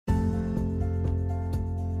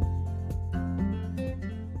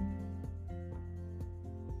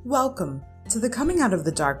Welcome to the Coming Out of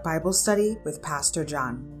the Dark Bible Study with Pastor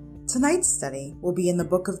John. Tonight's study will be in the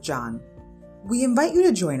book of John. We invite you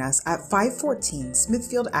to join us at 514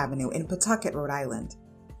 Smithfield Avenue in Pawtucket, Rhode Island.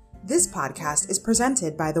 This podcast is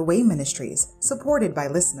presented by The Way Ministries, supported by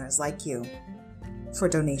listeners like you. For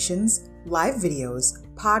donations, live videos,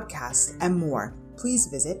 podcasts, and more, please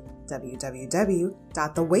visit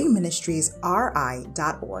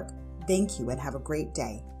www.thewayministriesri.org. Thank you and have a great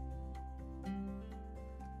day.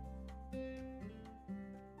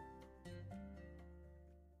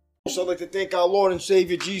 So I'd like to thank our Lord and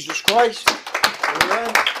Savior Jesus Christ,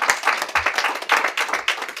 amen,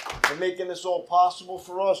 for making this all possible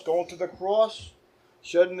for us, going to the cross,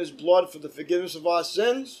 shedding His blood for the forgiveness of our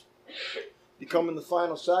sins, becoming the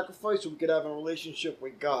final sacrifice so we could have a relationship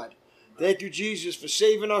with God. Thank you, Jesus, for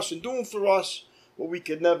saving us and doing for us what we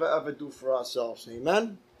could never ever do for ourselves,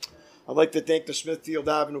 amen. I'd like to thank the Smithfield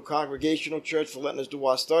Avenue Congregational Church for letting us do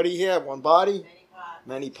our study here, one body,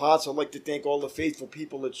 many parts. I'd like to thank all the faithful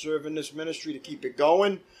people that serve in this ministry to keep it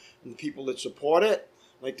going and the people that support it.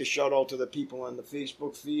 I'd like to shout out to the people on the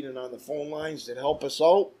Facebook feed and on the phone lines that help us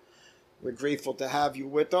out. We're grateful to have you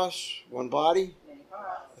with us, one body.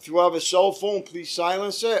 If you have a cell phone, please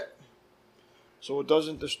silence it so it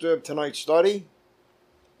doesn't disturb tonight's study.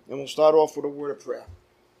 And we'll start off with a word of prayer.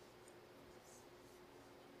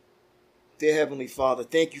 Dear Heavenly Father,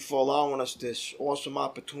 thank you for allowing us this awesome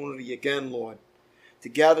opportunity again, Lord, to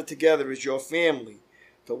gather together as your family,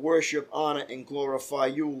 to worship, honor, and glorify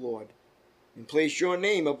you, Lord, and place your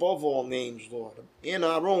name above all names, Lord, in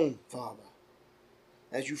our own, Father,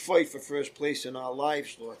 as you fight for first place in our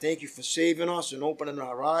lives, Lord. Thank you for saving us and opening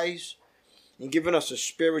our eyes and giving us a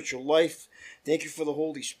spiritual life. Thank you for the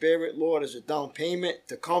Holy Spirit, Lord, as a down payment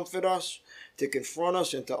to comfort us, to confront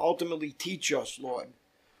us, and to ultimately teach us, Lord,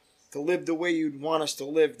 to live the way you'd want us to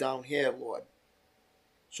live down here, Lord,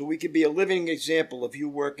 so we could be a living example of you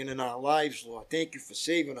working in our lives, Lord. Thank you for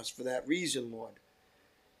saving us for that reason, Lord.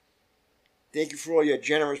 Thank you for all your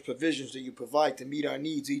generous provisions that you provide to meet our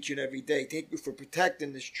needs each and every day. Thank you for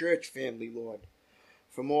protecting this church family, Lord,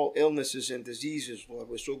 from all illnesses and diseases, Lord.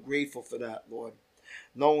 We're so grateful for that, Lord,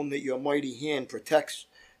 knowing that your mighty hand protects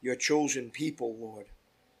your chosen people, Lord.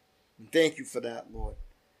 And thank you for that, Lord.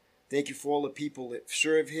 Thank you for all the people that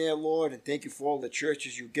serve here, Lord, and thank you for all the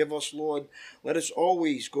churches you give us, Lord. Let us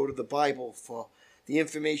always go to the Bible for the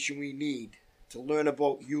information we need to learn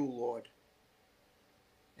about you, Lord.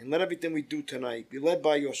 And let everything we do tonight be led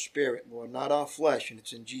by your Spirit, Lord, not our flesh. And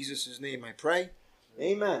it's in Jesus' name I pray.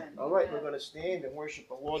 Amen. All right, we're going to stand and worship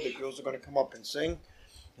the Lord. The girls are going to come up and sing,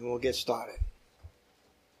 and we'll get started.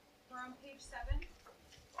 We're on page 7.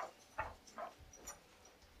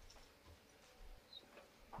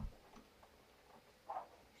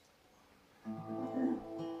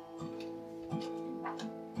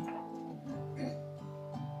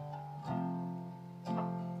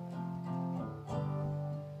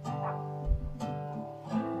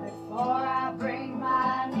 Before I bring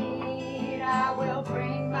my need, I will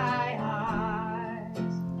bring my heart.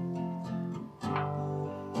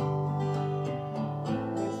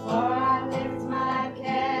 Before I lift my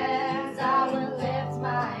cares, I will lift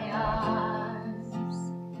my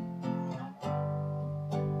arms.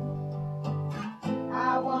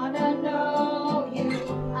 I want to know you,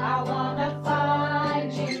 I want to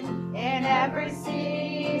find you in every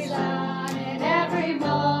season, in every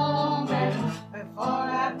moment. Before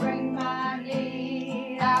I bring my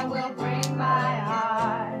need, I will bring my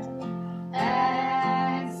heart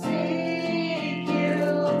and seek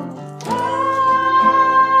you first.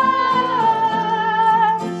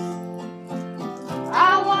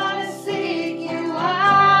 I want to seek you,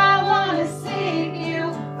 I want to seek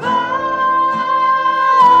you first.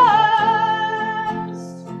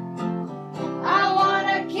 I want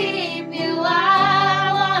to keep you,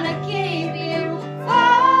 I want to keep you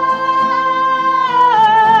first.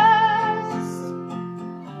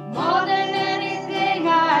 More than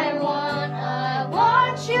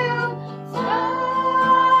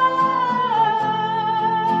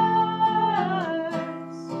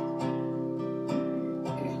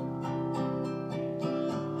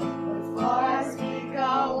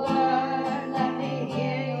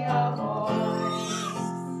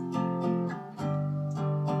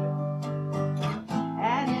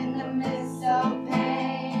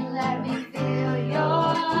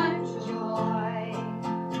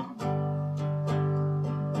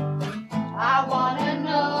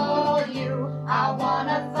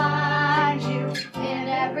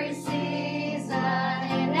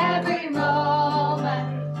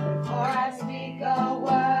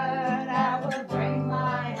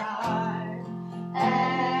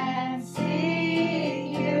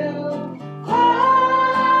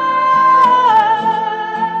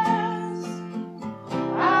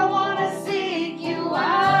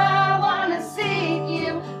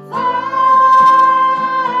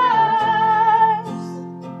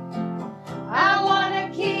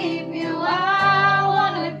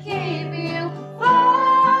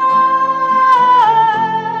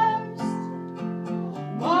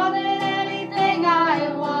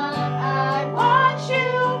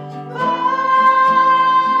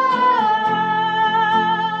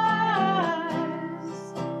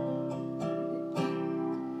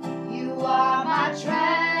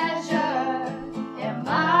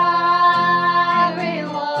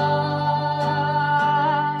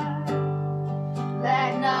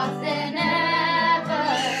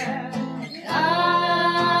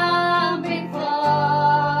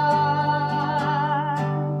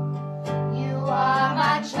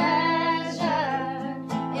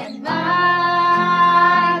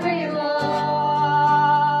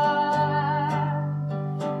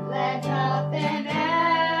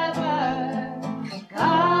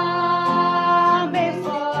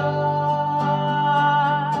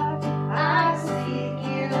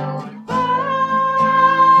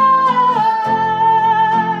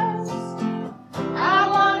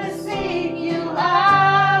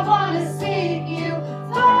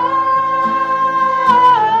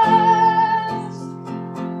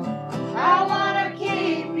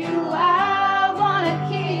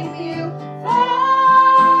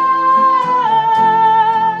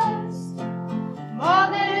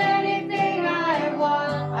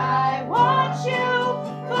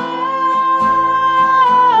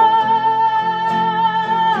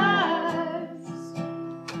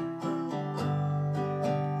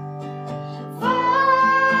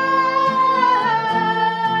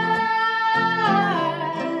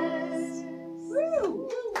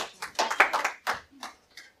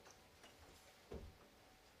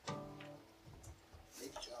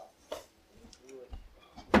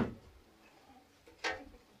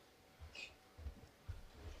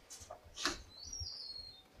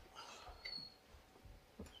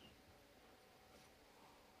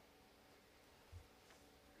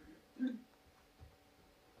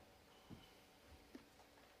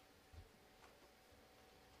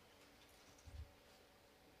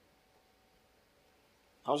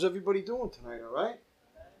How's everybody doing tonight, all right?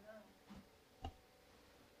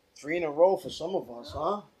 3 in a row for some of us,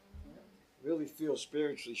 huh? Really feel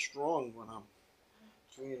spiritually strong when I'm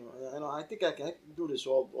 3 in a row. I think I can do this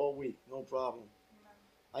all week, no problem.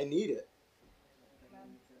 I need it.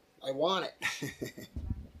 I want it.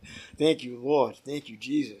 Thank you, Lord. Thank you,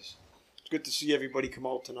 Jesus. It's good to see everybody come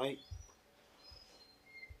out tonight.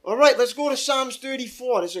 All right, let's go to Psalms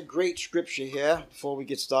 34. There's a great scripture here before we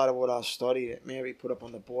get started with our study that Mary put up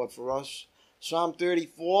on the board for us. Psalm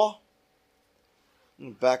 34. I'm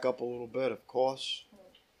going to back up a little bit, of course.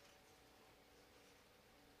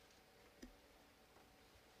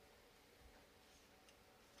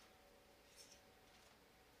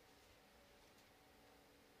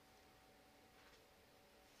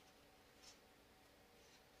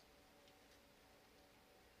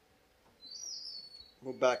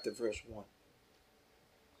 Go back to verse 1.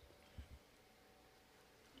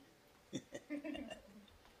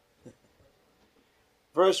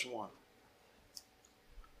 Verse 1.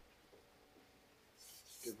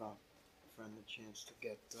 Give our friend a chance to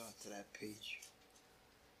get to that page.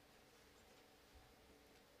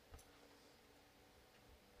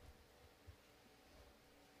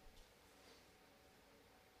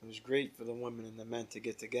 It was great for the women and the men to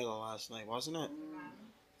get together last night, wasn't it?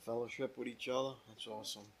 Fellowship with each other. That's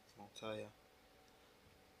awesome, I'll tell you.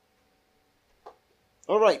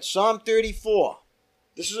 All right, Psalm 34.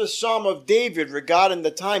 This is a psalm of David regarding the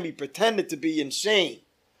time he pretended to be insane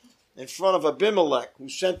in front of Abimelech, who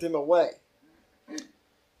sent him away.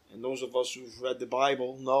 And those of us who've read the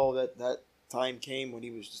Bible know that that time came when he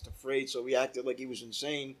was just afraid, so he acted like he was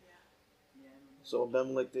insane. So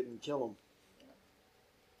Abimelech didn't kill him.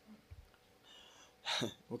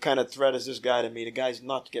 What kind of threat is this guy to me? The guy's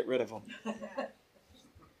not to get rid of him.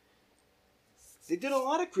 They did a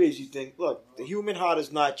lot of crazy things. Look, the human heart has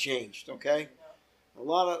not changed, okay? A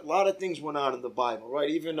lot of things went on in the Bible, right?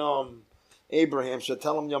 Even Abraham said,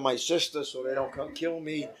 "Tell them you're my sister so they don't come kill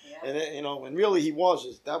me." And and really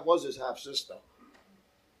that was his half sister.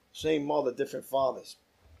 Same mother, different fathers.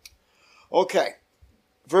 Okay,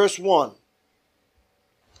 verse 1.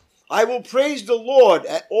 I will praise the Lord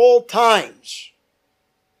at all times.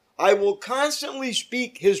 I will constantly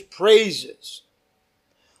speak his praises.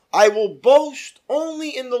 I will boast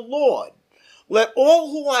only in the Lord. Let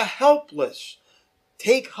all who are helpless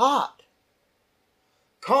take heart.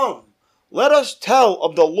 Come, let us tell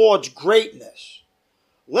of the Lord's greatness.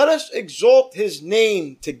 Let us exalt his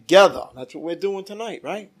name together. That's what we're doing tonight,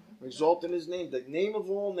 right? We're exalting his name, the name of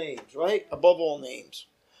all names, right? Above all names.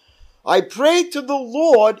 I prayed to the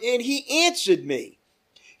Lord and he answered me.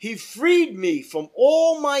 He freed me from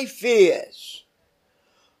all my fears.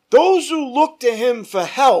 Those who look to him for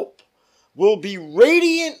help will be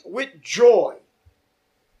radiant with joy.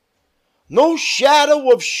 No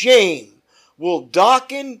shadow of shame will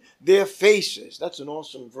darken their faces. That's an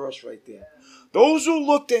awesome verse right there. Those who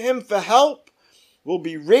look to him for help will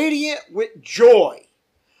be radiant with joy.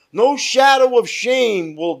 No shadow of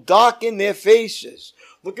shame will darken their faces.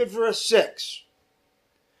 Look at verse 6.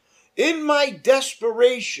 In my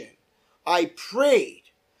desperation, I prayed,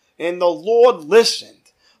 and the Lord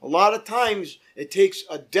listened. A lot of times, it takes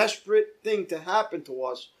a desperate thing to happen to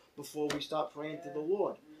us before we start praying to the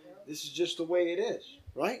Lord. This is just the way it is,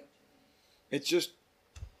 right? It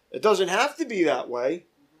doesn't have to be that way.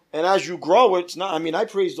 And as you grow, it's not. I mean, I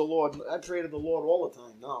praise the Lord. I pray to the Lord all the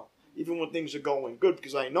time now, even when things are going good,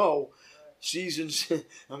 because I know seasons,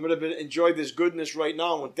 I'm going to enjoy this goodness right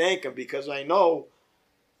now and thank him, because I know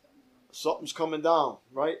something's coming down,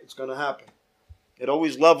 right? It's going to happen. It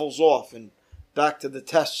always levels off and back to the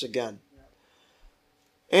tests again.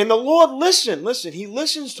 And the Lord listen, he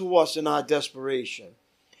listens to us in our desperation.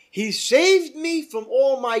 He saved me from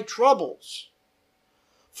all my troubles.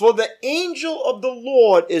 For the angel of the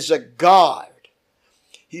Lord is a guard.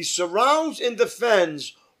 He surrounds and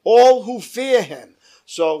defends all who fear him.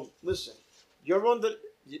 So, listen,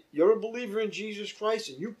 you're a believer in Jesus Christ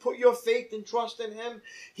and you put your faith and trust in him.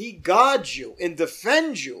 He guards you and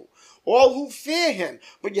defends you, all who fear him.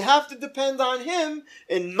 But you have to depend on him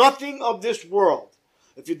and nothing of this world.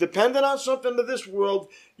 If you're dependent on something of this world,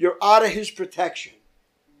 you're out of his protection.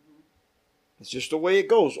 It's just the way it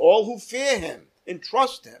goes. All who fear him and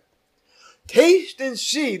trust him. Taste and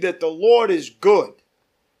see that the Lord is good.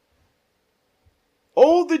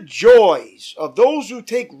 Oh, the joys of those who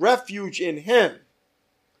take refuge in him.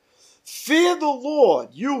 Fear the Lord,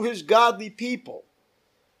 you his godly people.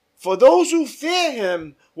 For those who fear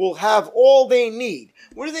him will have all they need.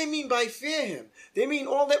 What do they mean by fear him? They mean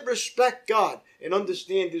all that respect God and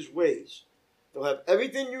understand his ways. They'll have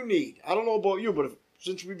everything you need. I don't know about you, but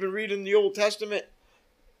since we've been reading the Old Testament,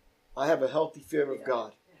 I have a healthy fear of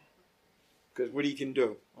God. Because what he can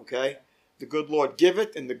do, okay? The good Lord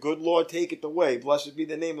giveth, and the good Lord taketh away. Blessed be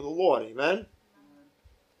the name of the Lord. Amen?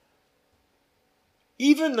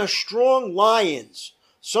 Even the strong lions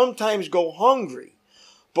sometimes go hungry.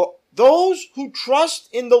 But those who trust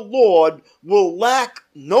in the Lord will lack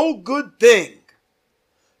no good thing.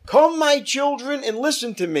 Come, my children, and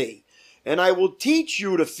listen to me, and I will teach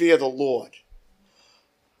you to fear the Lord.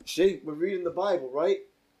 See, we're reading the Bible, right?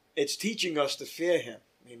 It's teaching us to fear him.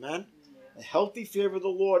 Amen? A healthy fear of the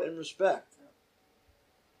Lord and respect.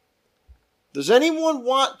 Does anyone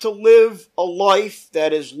want to live a life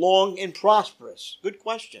that is long and prosperous? Good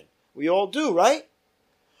question. We all do, right?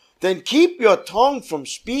 Then keep your tongue from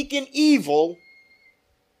speaking evil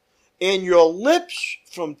and your lips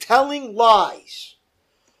from telling lies.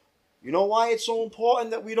 You know why it's so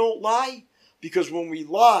important that we don't lie? Because when we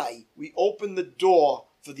lie, we open the door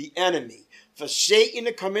for the enemy, for Satan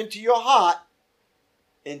to come into your heart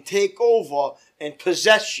and take over and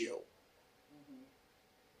possess you.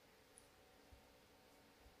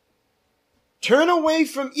 Turn away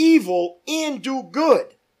from evil and do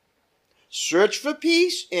good. Search for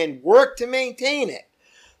peace and work to maintain it.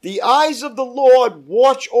 The eyes of the Lord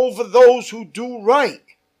watch over those who do right.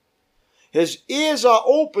 His ears are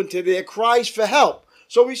open to their cries for help.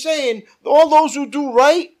 So he's saying, all those who do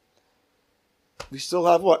right, we still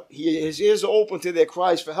have what? His ears are open to their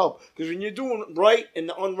cries for help. Because when you're doing right in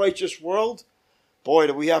the unrighteous world, boy,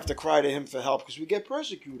 do we have to cry to him for help because we get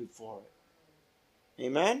persecuted for it.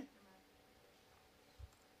 Amen?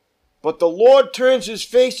 But the Lord turns his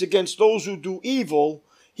face against those who do evil.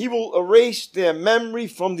 He will erase their memory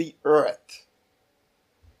from the earth.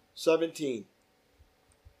 17.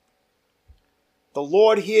 The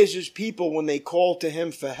Lord hears his people when they call to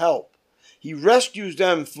him for help. He rescues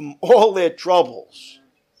them from all their troubles.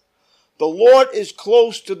 The Lord is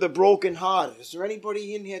close to the brokenhearted. Is there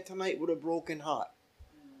anybody in here tonight with a broken heart?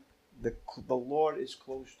 The Lord is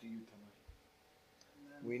close to you tonight.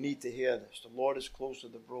 We need to hear this. The Lord is close to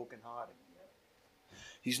the brokenhearted.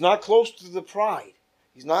 He's not close to the pride.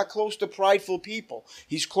 He's not close to prideful people.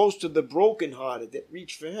 He's close to the brokenhearted that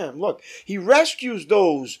reach for him. Look, he rescues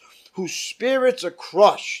those whose spirits are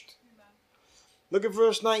crushed. Look at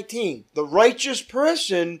verse 19. The righteous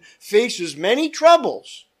person faces many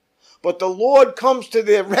troubles, but the Lord comes to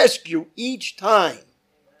their rescue each time.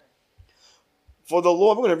 For the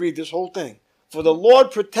Lord, we're going to read this whole thing. For the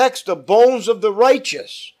Lord protects the bones of the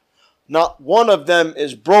righteous. Not one of them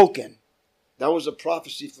is broken. That was a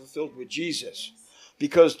prophecy fulfilled with Jesus.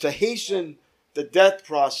 Because to hasten the death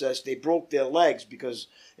process, they broke their legs because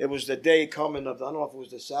it was the day coming of, I don't know if it was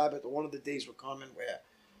the Sabbath or one of the days were coming where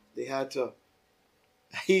they had to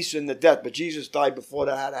hasten the death. But Jesus died before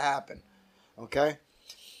that had to happen. Okay?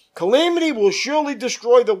 Calamity will surely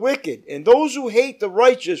destroy the wicked, and those who hate the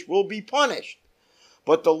righteous will be punished.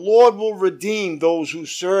 But the Lord will redeem those who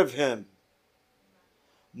serve him.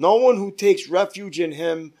 No one who takes refuge in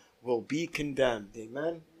him will be condemned.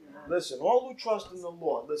 Amen? Listen, all who trust in the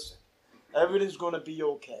Lord, listen, everything's going to be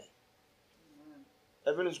okay.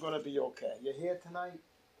 Everything's going to be okay. You're here tonight?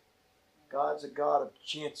 God's a God of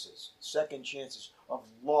chances, second chances, of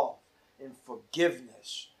love and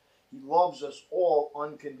forgiveness. He loves us all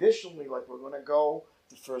unconditionally, like we're going to go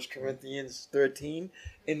to 1 Corinthians 13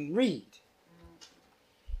 and read.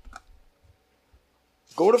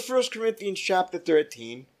 Go to 1 Corinthians chapter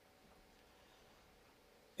 13.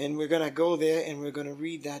 And we're going to go there and we're going to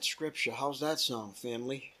read that scripture. How's that sound,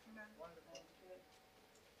 family?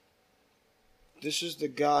 This is the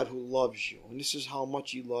God who loves you. And this is how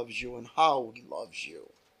much he loves you and how he loves you.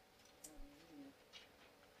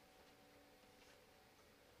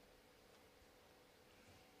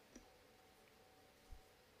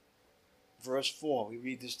 Verse 4. We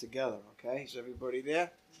read this together, okay? Is everybody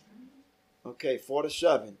there? Okay,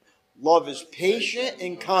 4-7. Love is patient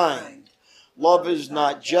and kind. Love is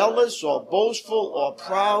not jealous or boastful or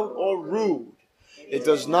proud or rude. It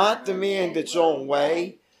does not demand its own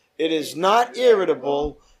way. It is not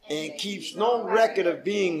irritable and keeps no record of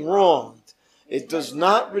being wronged. It does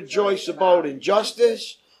not rejoice about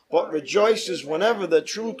injustice, but rejoices whenever the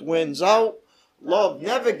truth wins out. Love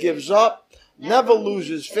never gives up, never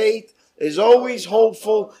loses faith, is always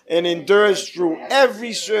hopeful, and endures through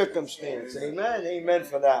every circumstance. Amen? Amen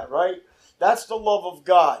for that, right? That's the love of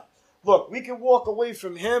God. Look, we can walk away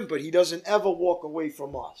from him, but he doesn't ever walk away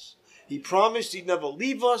from us. He promised he'd never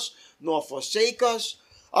leave us nor forsake us.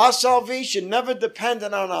 Our salvation never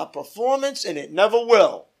depended on our performance, and it never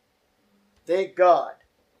will. Thank God.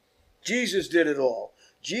 Jesus did it all.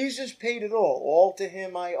 Jesus paid it all. All to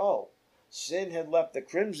him I owe. Sin had left a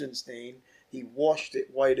crimson stain, He washed it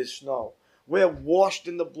white as snow. We're washed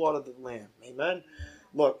in the blood of the Lamb. Amen?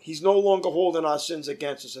 Look, he's no longer holding our sins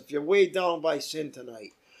against us. If you're weighed down by sin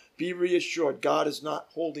tonight, be reassured God is not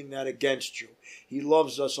holding that against you. He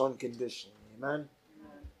loves us unconditionally. Amen?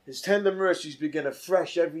 His tender mercies begin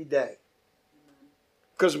afresh every day.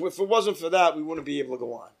 Because if it wasn't for that, we wouldn't be able to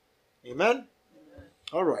go on. Amen?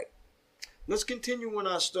 All right. Let's continue in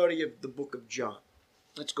our study of the book of John.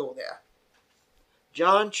 Let's go there.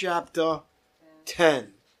 John chapter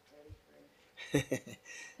 10.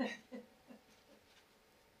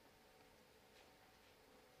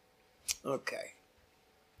 Okay.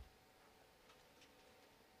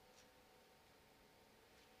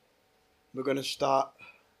 We're going to start.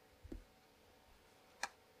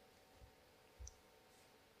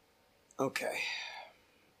 Okay.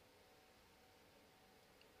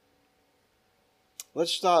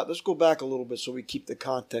 Let's go back a little bit so we keep the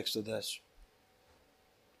context of this.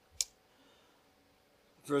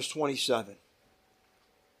 Verse 27.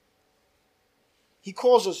 He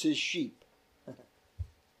calls us his sheep.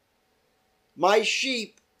 My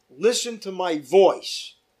sheep listen to my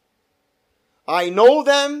voice. I know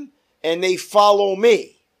them and they follow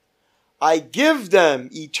me. I give them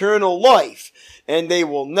eternal life and they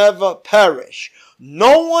will never perish.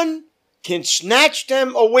 No one can snatch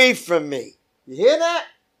them away from me. You hear that,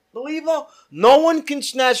 believer? No one can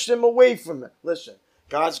snatch them away from it. Listen,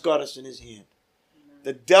 God's got us in his hand.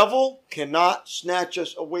 The devil cannot snatch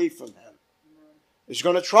us away from him. He's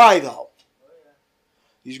going to try, though.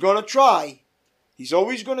 He's going to try. He's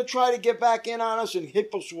always going to try to get back in on us and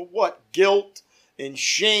hit us with what? Guilt and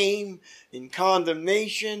shame and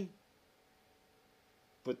condemnation.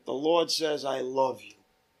 But the Lord says, I love you.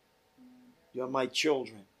 You're my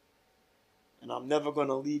children. And I'm never going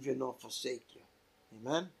to leave you nor forsake you.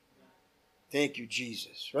 Amen? Thank you,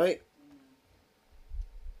 Jesus. Right?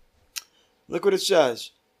 Look what it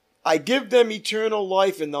says. I give them eternal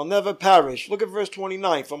life and they'll never perish. Look at verse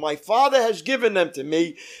 29. For my Father has given them to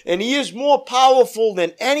me, and he is more powerful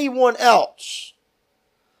than anyone else.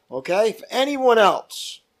 Okay? For anyone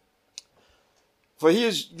else. For he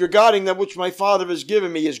is regarding that which my Father has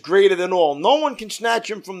given me is greater than all. No one can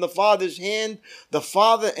snatch him from the Father's hand. The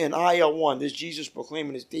Father and I are one. This is Jesus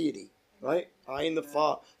proclaiming his deity. Right? I and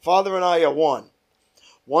the Father and I are one.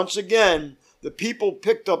 Once again, the people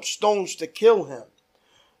picked up stones to kill him.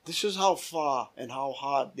 This is how far and how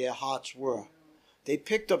hard their hearts were. They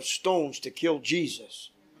picked up stones to kill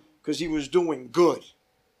Jesus because he was doing good.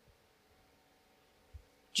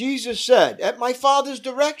 Jesus said, at my Father's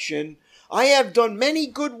direction, I have done many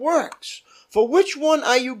good works. For which one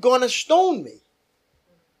are you going to stone me?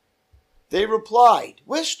 They replied,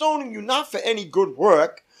 we're stoning you not for any good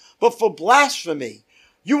work, but for blasphemy.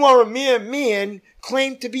 You are a mere man,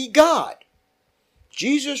 claimed to be God.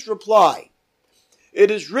 Jesus replied, it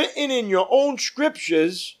is written in your own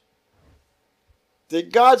scriptures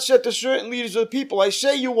that God said to certain leaders of the people, I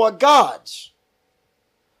say you are gods.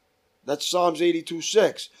 That's Psalms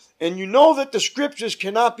 82:6. And you know that the scriptures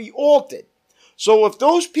cannot be altered. So if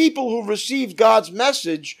those people who received God's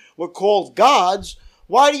message were called gods,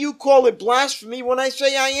 why do you call it blasphemy when I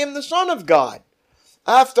say I am the Son of God?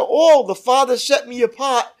 After all, the Father set me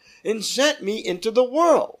apart and sent me into the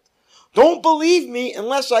world. Don't believe me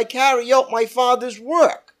unless I carry out my Father's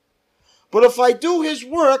work. But if I do his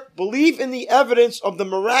work, believe in the evidence of the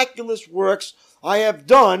miraculous works I have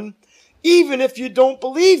done, even if you don't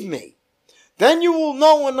believe me. Then you will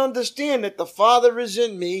know and understand that the Father is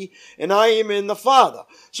in me and I am in the Father.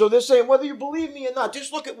 So they're saying, whether you believe me or not,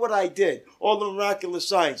 just look at what I did, all the miraculous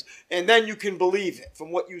signs, and then you can believe it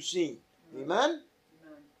from what you've seen. Amen?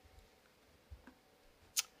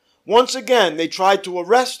 Once again, they tried to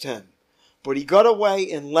arrest him, but he got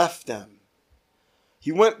away and left them.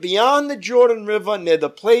 He went beyond the Jordan River near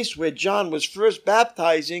the place where John was first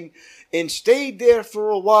baptizing and stayed there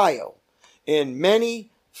for a while, and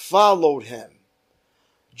many followed him.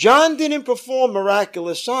 John didn't perform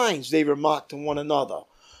miraculous signs, they remarked to one another,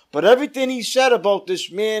 but everything he said about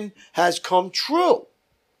this man has come true.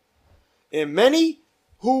 And many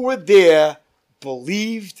who were there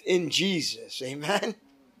believed in Jesus. Amen?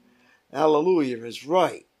 Hallelujah is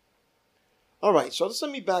right. All right, so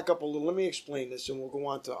let me back up a little. Let me explain this, and we'll go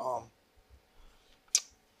on to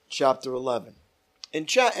chapter 11. In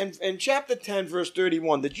chapter 10, verse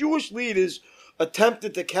 31, the Jewish leaders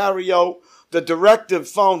attempted to carry out the directive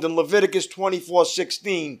found in Leviticus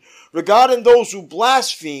 24:16 regarding those who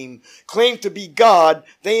blaspheme, claim to be God.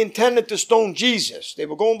 They intended to stone Jesus. They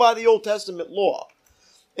were going by the Old Testament law.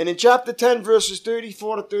 And in chapter 10, verses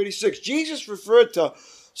 34 to 36, Jesus referred to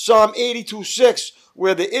Psalm 82:6,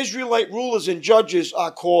 where the Israelite rulers and judges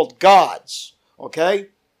are called gods. Okay?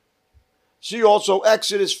 See also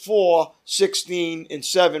Exodus 4:16 and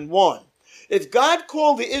 7:1. If God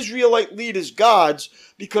called the Israelite leaders gods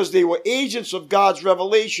because they were agents of God's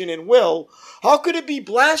revelation and will, how could it be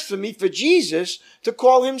blasphemy for Jesus to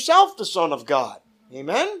call himself the Son of God?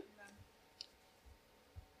 Amen?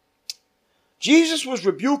 Jesus was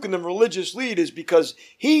rebuking the religious leaders because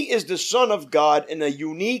he is the Son of God in a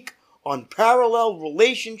unique, unparalleled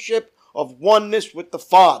relationship of oneness with the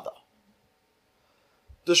Father.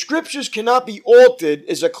 The scriptures cannot be altered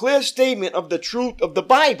is a clear statement of the truth of the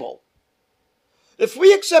Bible. If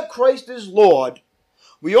we accept Christ as Lord,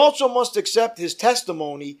 we also must accept his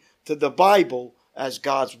testimony to the Bible as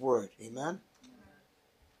God's word. Amen?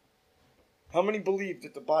 How many believe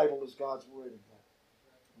that the Bible is God's word?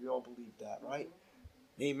 We all believe that, right?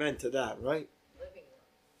 Amen to that, right?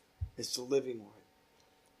 It's the living word.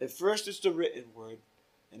 At first it's the written word,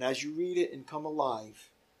 and as you read it and come alive,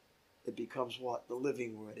 it becomes what? The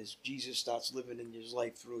living word, as Jesus starts living in his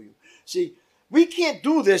life through you. See, we can't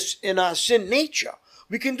do this in our sin nature.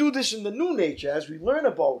 We can do this in the new nature as we learn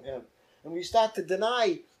about him. And we start to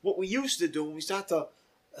deny what we used to do. And we start to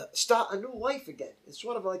start a new life again. It's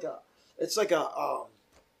sort of like a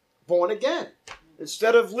born again.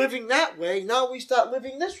 Instead of living that way, now we start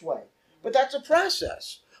living this way. But that's a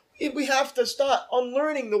process. We have to start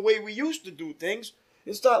unlearning the way we used to do things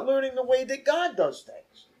and start learning the way that God does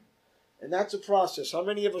things. And that's a process. How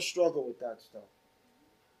many of us struggle with that stuff?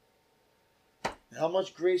 And how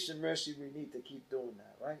much grace and mercy we need to keep doing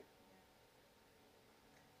that, right?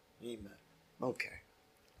 Amen. Okay.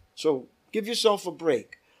 So give yourself a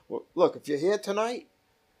break. Well, look, if you're here tonight,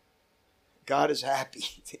 God is happy.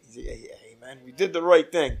 Amen. We did the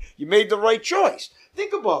right thing. You made the right choice.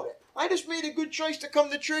 Think about it. I just made a good choice to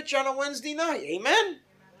come to church on a Wednesday night. Amen?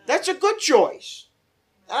 That's a good choice.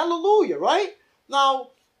 Hallelujah, right?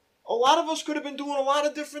 Now, a lot of us could have been doing a lot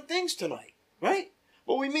of different things tonight, right?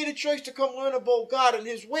 But we made a choice to come learn about God and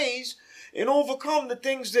his ways and overcome the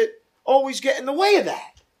things that always get in the way of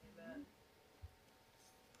that. Amen.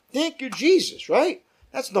 Thank you, Jesus, right?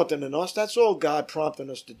 That's nothing in us. That's all God prompting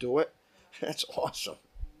us to do it. That's awesome.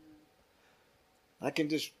 I can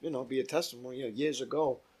just, be a testimony. Years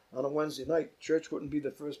ago, on a Wednesday night, church wouldn't be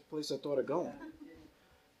the first place I thought of going.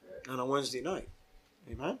 On a Wednesday night.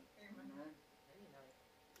 Amen?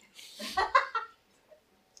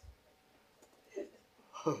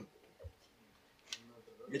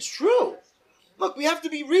 It's true. Look, we have to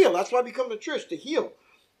be real. That's why we come to church, to heal.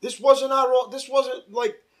 This wasn't our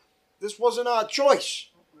choice.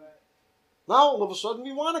 Now all of a sudden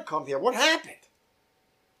we want to come here. What happened?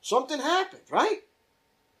 Something happened, right?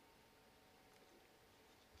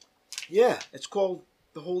 Yeah, it's called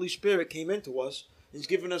the Holy Spirit came into us. He's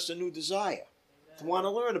given us a new desire to want to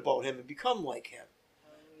learn about him and become like him.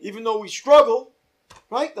 Even though we struggle,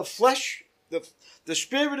 right? The flesh, the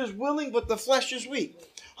spirit is willing, but the flesh is weak.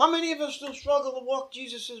 How many of us still struggle to walk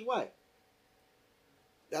Jesus' way?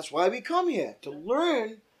 That's why we come here, to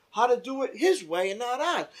learn how to do it his way and not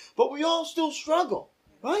ours. But we all still struggle,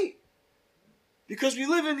 right? Because we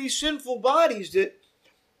live in these sinful bodies that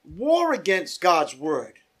war against God's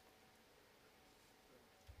word.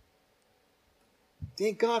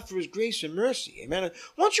 Thank God for his grace and mercy. Amen.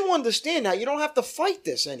 Once you understand that, you don't have to fight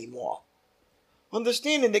this anymore.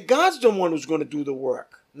 Understanding that God's the one who's going to do the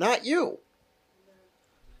work, not you.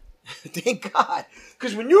 Thank God.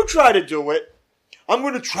 Because when you try to do it, I'm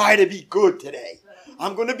going to try to be good today.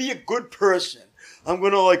 I'm going to be a good person. I'm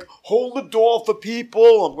going to hold the door for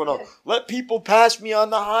people. I'm going to let people pass me on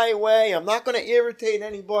the highway. I'm not going to irritate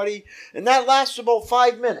anybody. And that lasts about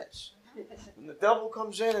 5 minutes. And the devil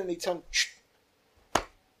comes in and he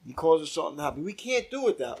causes something to happen. We can't do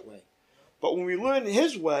it that way. But when we learn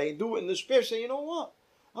his way and do it in the Spirit, say, you know what?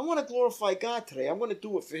 I want to glorify God today. I'm going to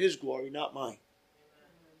do it for his glory, not mine.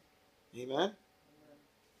 Amen? Amen?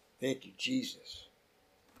 Thank you, Jesus.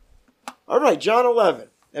 All right, John 11.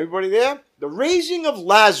 Everybody there? The raising of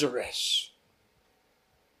Lazarus.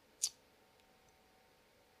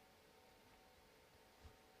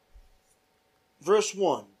 Verse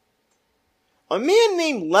 1. A man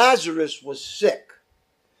named Lazarus was sick.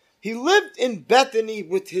 He lived in Bethany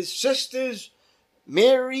with his sisters,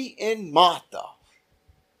 Mary and Martha.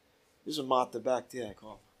 There's a Martha back there, I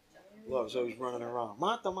call her. Love's always running around.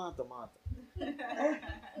 Martha, Martha, Martha.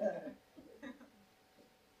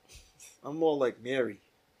 I'm more like Mary.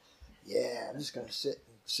 Yeah, I'm just going to sit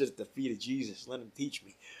at the feet of Jesus. Let him teach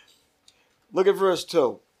me. Look at verse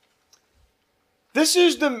 2. This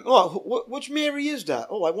is the, oh, which Mary is that?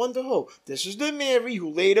 Oh, I wonder who. This is the Mary who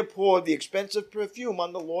later poured the expensive perfume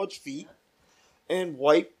on the Lord's feet and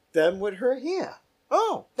wiped them with her hair.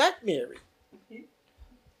 Oh, that Mary.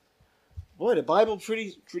 Boy, the Bible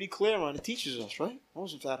pretty clear on it. Teaches us, right? It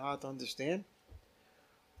wasn't that hard to understand.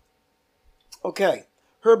 Okay.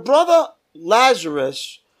 Her brother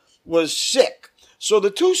Lazarus was sick. So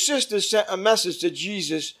the two sisters sent a message to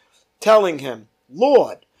Jesus telling him,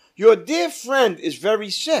 Lord, your dear friend is very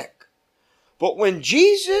sick. But when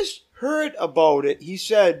Jesus heard about it, he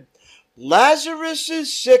said,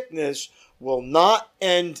 Lazarus' sickness will not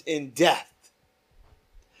end in death.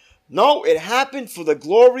 No, it happened for the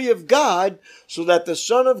glory of God, so that the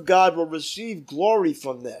Son of God will receive glory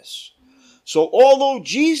from this. So although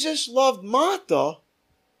Jesus loved Martha,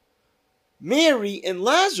 Mary, and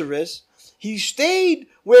Lazarus, he stayed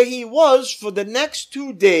where he was for the next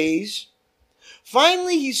 2 days.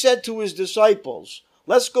 Finally, he said to his disciples,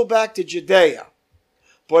 let's go back to Judea.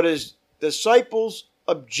 But his disciples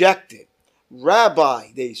objected. Rabbi,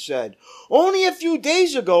 they said, only a few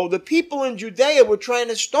days ago, the people in Judea were trying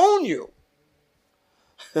to stone you.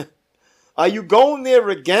 Are you going there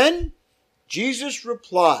again? Jesus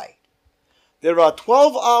replied, there are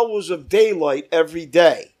 12 hours of daylight every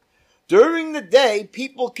day. During the day,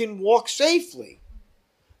 people can walk safely.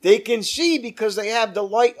 They can see because they have the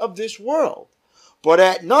light of this world. But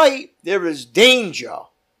at night, there is danger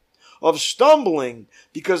of stumbling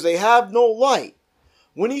because they have no light.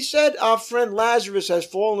 When he said, our friend Lazarus has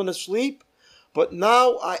fallen asleep, but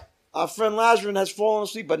now I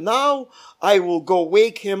will go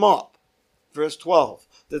wake him up. Verse 12.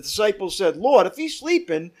 The disciples said, Lord, if he's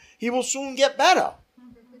sleeping, he will soon get better.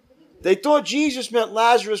 They thought Jesus meant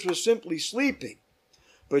Lazarus was simply sleeping,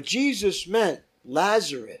 but Jesus meant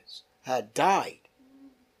Lazarus had died.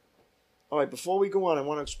 All right, before we go on, I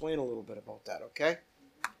want to explain a little bit about that, okay?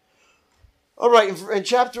 All right, in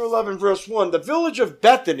chapter 11, verse 1, the village of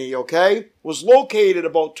Bethany, okay, was located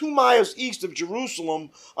about 2 miles east of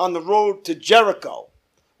Jerusalem on the road to Jericho,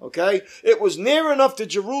 okay? It was near enough to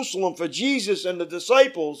Jerusalem for Jesus and the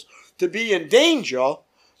disciples to be in danger,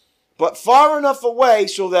 but far enough away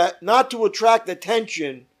so that not to attract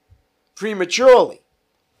attention prematurely.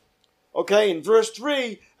 Okay, in verse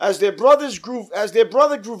 3, as their brother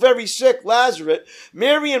grew very sick, Lazarus,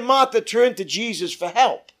 Mary and Martha turned to Jesus for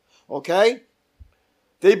help. Okay?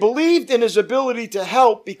 They believed in his ability to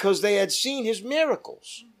help because they had seen his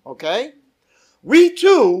miracles. Okay? We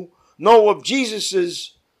too know of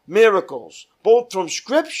Jesus' miracles, both from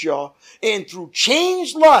Scripture and through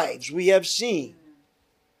changed lives we have seen.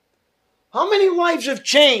 How many lives have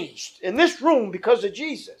changed in this room because of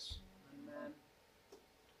Jesus?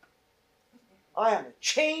 I am a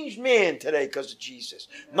changed man today because of Jesus.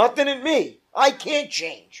 Nothing in me. I can't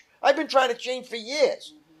change. I've been trying to change for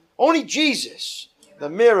years. Only Jesus, the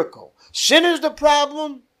miracle. Sin is the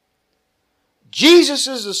problem. Jesus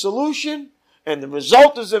is the solution. And the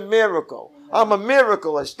result is a miracle. I'm a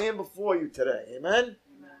miracle. I stand before you today. Amen?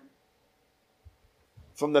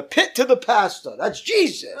 From the pit to the pastor. That's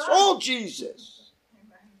Jesus. All Jesus.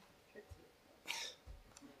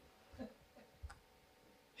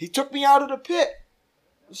 He took me out of the pit.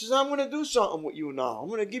 He says, I'm going to do something with you now. I'm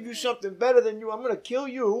going to give you something better than you. I'm going to kill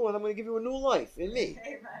you, and I'm going to give you a new life in me.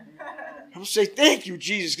 Amen. I'm going to say, thank you,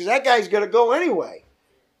 Jesus, because that guy's going to go anyway.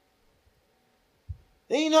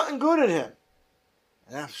 There ain't nothing good in him.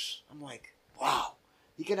 And I'm like, wow,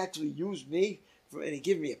 he can actually use me and he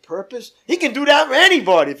give me a purpose. He can do that for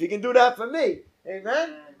anybody if he can do that for me. Amen?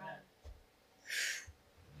 Amen.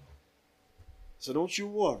 So don't you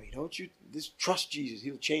worry. Just trust Jesus.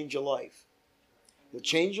 He'll change your life. He'll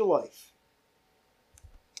change your life.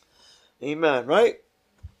 Amen, right?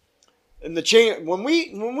 And when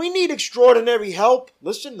we need extraordinary help,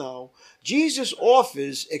 listen now, Jesus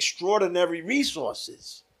offers extraordinary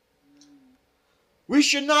resources. We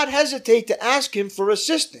should not hesitate to ask him for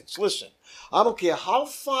assistance. Listen, I don't care how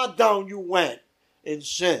far down you went in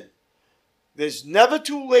sin. There's never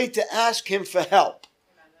too late to ask him for help.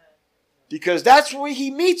 Because that's where he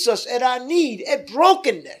meets us at our need, at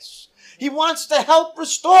brokenness. He wants to help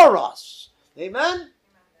restore us. Amen?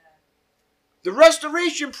 The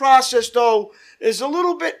restoration process, though, is a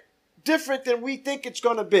little bit different than we think it's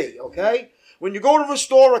going to be, okay? When you go to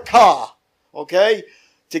restore a car, okay,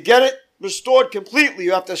 to get it restored completely,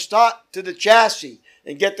 you have to start to the chassis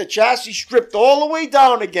and get the chassis stripped all the way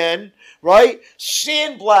down again, right?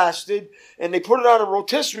 Sandblasted, and they put it on a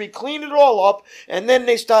rotisserie, clean it all up, and then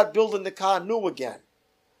they start building the car new again.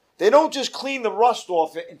 They don't just clean the rust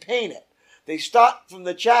off it and paint it. They start from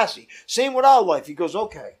the chassis. Same with our life. He goes,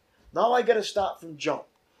 okay, now I got to start from jump.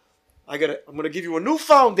 I'm going to give you a new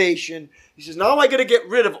foundation. He says, now I got to get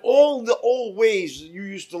rid of all the old ways that you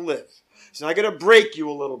used to live. So I got to break you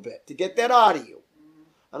a little bit to get that out of you.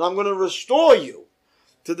 And I'm going to restore you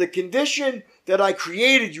to the condition that I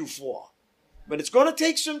created you for. But it's going to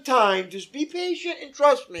take some time. Just be patient and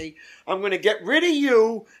trust me. I'm going to get rid of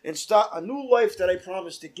you and start a new life that I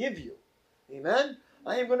promised to give you. Amen?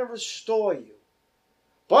 I am going to restore you.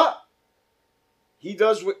 But he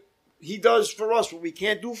does for us what we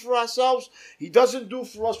can't do for ourselves. He doesn't do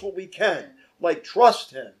for us what we can. Like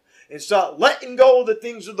trust him and start letting go of the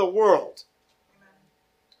things of the world.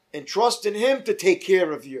 And trust in him to take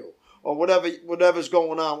care of you. Or whatever's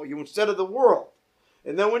going on with you instead of the world.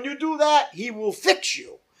 And then when you do that, he will fix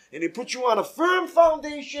you. And he put you on a firm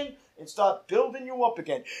foundation and start building you up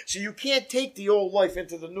again. So you can't take the old life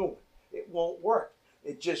into the new one. It won't work.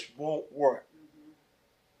 It just won't work.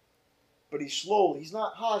 But he's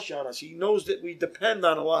not harsh on us. He knows that we depend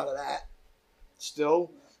on a lot of that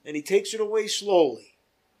still. And he takes it away slowly.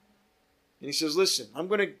 And he says, listen, I'm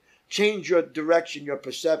going to change your direction, your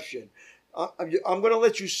perception. I'm going to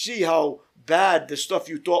let you see how bad the stuff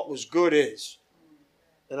you thought was good is.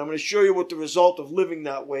 And I'm going to show you what the result of living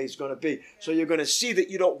that way is going to be. So you're going to see that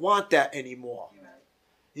you don't want that anymore.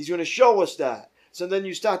 He's going to show us that. So then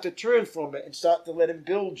you start to turn from it and start to let him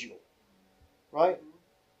build you. Right?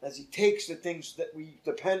 As he takes the things that we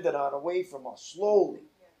depended on away from us slowly.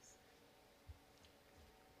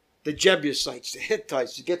 The Jebusites, the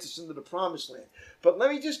Hittites, to get us into the promised land. But let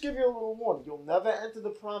me just give you a little warning. You'll never enter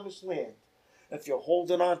the promised land if you're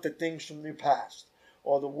holding on to things from the past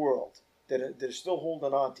or the world that are still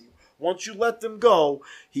holding on to you. Once you let them go,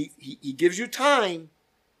 he gives you time,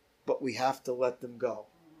 but we have to let them go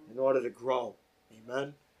in order to grow.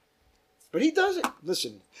 Amen? But he does it.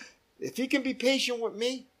 Listen, if he can be patient with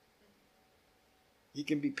me, he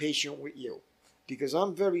can be patient with you. Because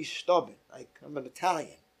I'm very stubborn. I'm an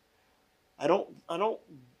Italian. I don't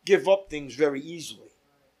give up things very easily.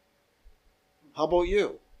 How about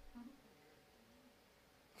you?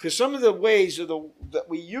 Because some of the ways that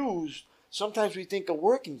we use, sometimes we think are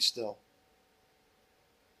working still.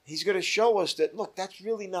 He's going to show us that, look, that's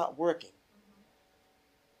really not working.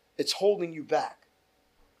 It's holding you back.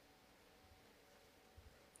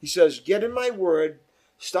 He says, get in my word,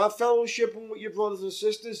 stop fellowshipping with your brothers and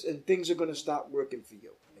sisters, and things are going to start working for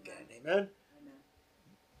you again. Amen?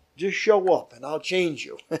 Just show up and I'll change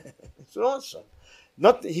you. It's awesome.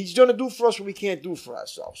 He's going to do for us what we can't do for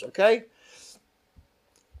ourselves, okay?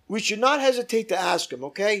 We should not hesitate to ask him,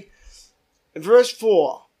 okay? In verse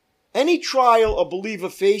 4, any trial a believer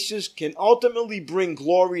faces can ultimately bring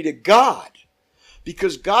glory to God,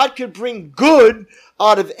 because God can bring good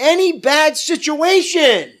out of any bad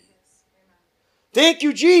situation. Thank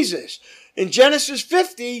you, Jesus. In Genesis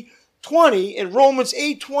 50:20 and Romans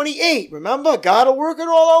 8:28, remember, God will work it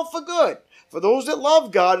all out for good. For those that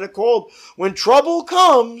love God and are called, when trouble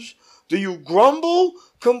comes, do you grumble,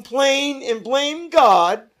 complain, and blame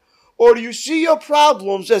God? Or do you see your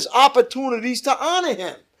problems as opportunities to honor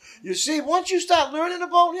him? You see, once you start learning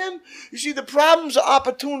about him, you see the problems are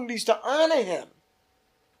opportunities to honor him.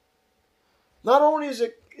 Not only is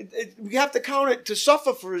we have to count it to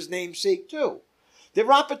suffer for his name's sake too. There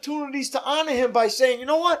are opportunities to honor him by saying, you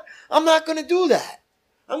know what? I'm not going to do that.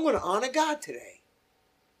 I'm going to honor God today.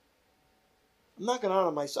 I'm not going to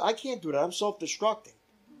honor myself. I can't do that. I'm self-destructing.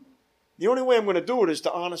 The only way I'm going to do it is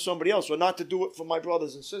to honor somebody else, or not to do it for my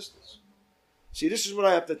brothers and sisters. See, this is what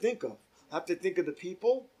I have to think of. I have to think of the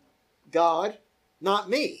people, God,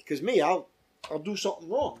 not me. Because me, I'll do something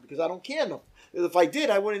wrong because I don't care enough. If I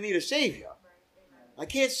did, I wouldn't need a Savior. I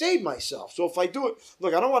can't save myself. So if I do it,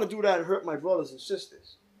 look, I don't want to do that and hurt my brothers and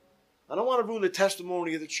sisters. I don't want to ruin the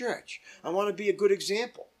testimony of the church. I want to be a good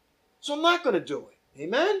example. So I'm not going to do it.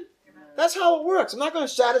 Amen? That's how it works. I'm not going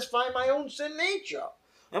to satisfy my own sin nature.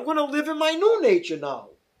 I'm going to live in my new nature now.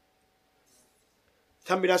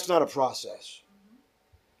 Tell me that's not a process.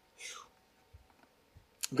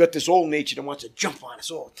 We've got this old nature that wants to jump on us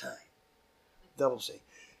all the time.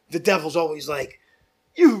 The devil's always like,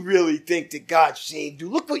 you really think that God saved you?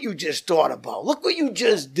 Look what you just thought about. Look what you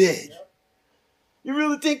just did. You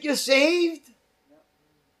really think you're saved?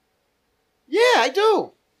 Yeah, I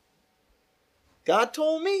do. God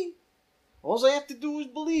told me. All I have to do is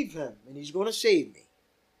believe him, and he's going to save me.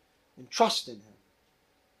 And trust in him.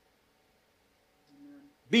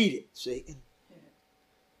 Beat it, Satan.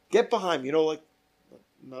 Get behind me. You know, like,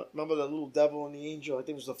 remember that little devil and the angel? I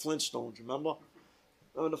think it was the Flintstones, remember?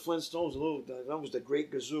 Remember the Flintstones? That was the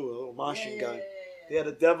Great Gazoo, the little Martian guy. They had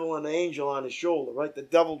a devil and an angel on his shoulder, right? The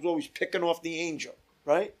devil's always picking off the angel,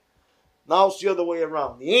 right? Now it's the other way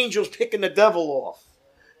around. The angel's picking the devil off.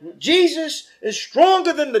 Jesus is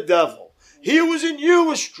stronger than the devil. He who is in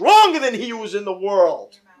you is stronger than he who is in the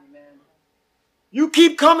world. You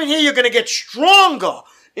keep coming here, you're going to get stronger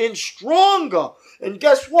and stronger. And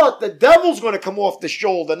guess what? The devil's going to come off the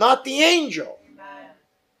shoulder, not the angel.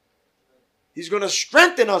 He's going to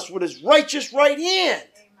strengthen us with his righteous right hand.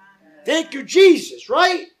 Thank you, Jesus,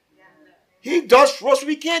 right? He does for us what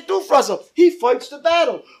we can't do for ourselves. He fights the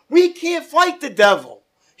battle. We can't fight the devil.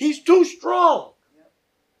 He's too strong.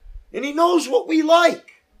 And he knows what we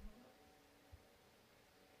like.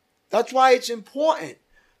 That's why it's important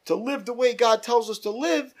to live the way God tells us to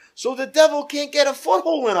live so the devil can't get a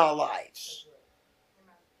foothold in our lives.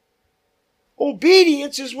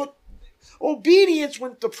 Obedience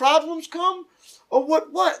when the problems come, or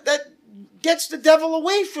what? That gets the devil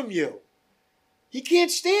away from you. He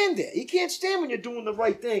can't stand it. He can't stand when you're doing the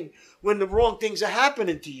right thing, when the wrong things are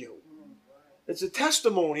happening to you. It's a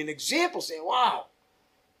testimony, an example saying, wow.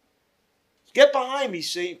 Get behind me,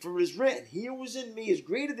 saying, for it is written, he who is in me is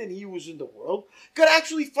greater than he who is in the world. You could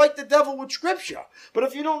actually fight the devil with Scripture. But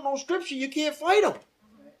if you don't know Scripture, you can't fight him.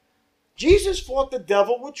 Jesus fought the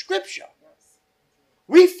devil with Scripture.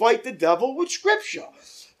 We fight the devil with Scripture.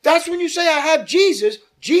 That's when you say, I have Jesus.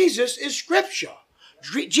 Jesus is Scripture.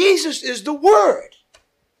 Jesus is the Word.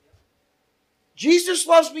 Jesus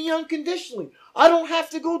loves me unconditionally. I don't have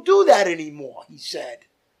to go do that anymore, he said.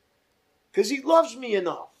 Because he loves me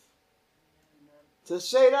enough to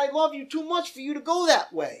say that I love you too much for you to go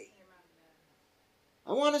that way.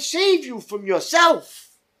 I want to save you from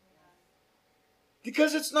yourself.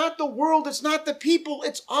 Because it's not the world, it's not the people,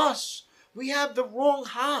 it's us. We have the wrong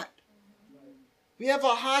heart. We have a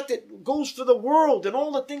heart that goes for the world and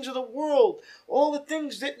all the things of the world, all the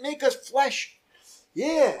things that make us flesh.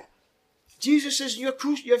 Yeah. Jesus says your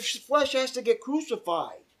flesh has to get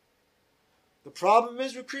crucified. The problem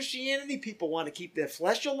is with Christianity, people want to keep their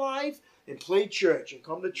flesh alive and play church and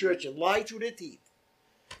come to church and lie through their teeth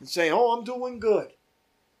and say, oh, I'm doing good,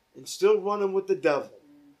 and still running with the devil.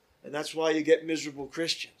 And that's why you get miserable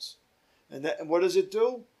Christians. And what does it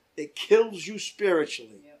do? It kills you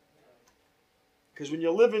spiritually. Because when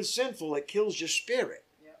you're living sinful, it kills your spirit.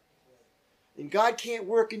 And God can't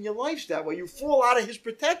work in your life that way. You fall out of his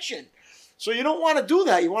protection. So you don't want to do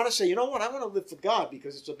that. You want to say, you know what? I want to live for God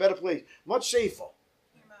because it's a better place. Much safer.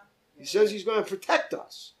 He says he's going to protect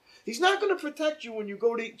us. He's not going to protect you when you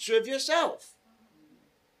go to serve yourself.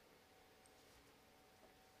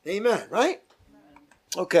 Amen, right?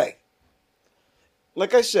 Okay.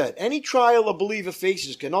 Like I said, any trial a believer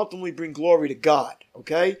faces can ultimately bring glory to God,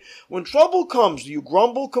 okay? When trouble comes, do you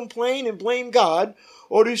grumble, complain, and blame God,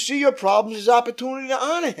 or do you see your problems as opportunity to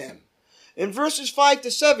honor him? In verses 5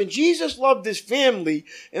 to 7, Jesus loved his family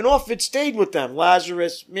and often stayed with them.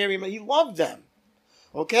 Lazarus, Mary, he loved them,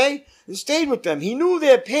 okay? And stayed with them. He knew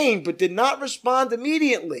their pain, but did not respond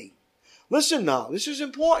immediately. Listen now, this is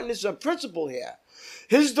important. This is a principle here.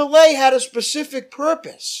 His delay had a specific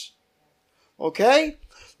purpose. Okay?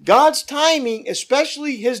 God's timing,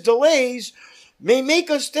 especially his delays, may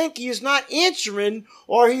make us think he is not answering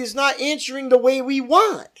or he is not answering the way we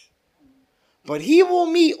want. But he will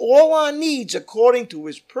meet all our needs according to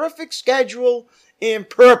his perfect schedule and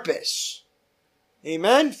purpose.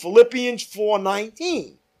 Amen? Philippians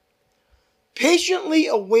 4:19. Patiently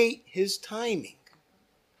await his timing.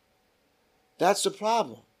 That's the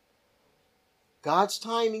problem. God's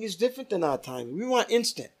timing is different than our timing. We want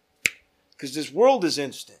instant. Because this world is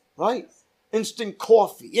instant, right? Instant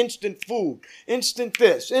coffee, instant food, instant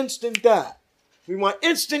this, instant that. We want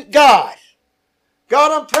instant God.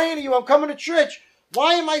 God, I'm praying to you. I'm coming to church.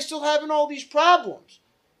 Why am I still having all these problems?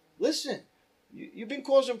 Listen, you've been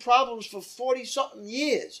causing problems for 40-something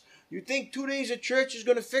years. You think 2 days of church is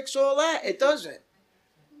going to fix all that? It doesn't.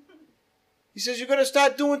 He says you're going to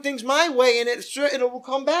start doing things my way and it will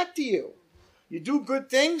come back to you. You do good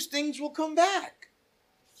things, things will come back.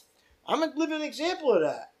 I'm a living example of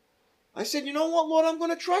that. I said, you know what, Lord, I'm going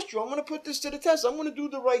to trust you. I'm going to put this to the test. I'm going to do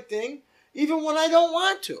the right thing, even when I don't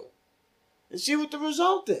want to. And see what the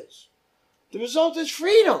result is. The result is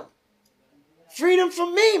freedom. Freedom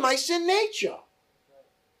from me, my sin nature.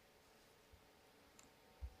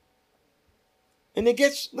 And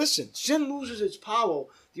listen, sin loses its power.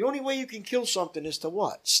 The only way you can kill something is to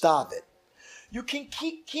what? Starve it. You can't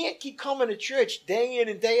keep coming to church day in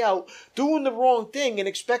and day out, doing the wrong thing and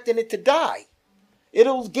expecting it to die.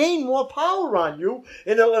 It'll gain more power on you,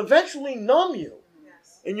 and it'll eventually numb you.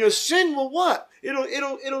 Yes. And your sin will what?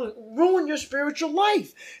 It'll ruin your spiritual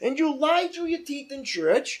life. And you lie through your teeth in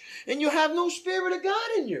church, and you have no Spirit of God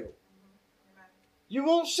in you. You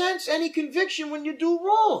won't sense any conviction when you do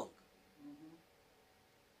wrong.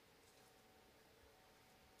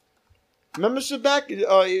 Remember Sabak?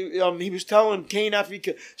 He was telling Cain after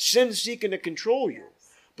sin seeking to control you.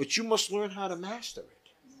 But you must learn how to master it.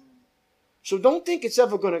 So don't think it's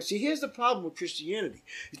ever going to... See, here's the problem with Christianity.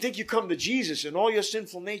 You think you come to Jesus and all your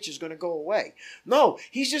sinful nature is going to go away. No,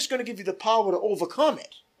 he's just going to give you the power to overcome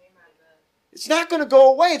it. It's not going to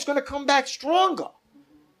go away. It's going to come back stronger.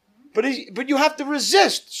 But you have to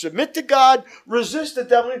resist. Submit to God. Resist the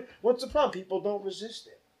devil. What's the problem? People don't resist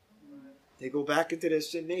it. They go back into their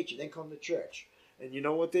sin nature. Then come to church. And you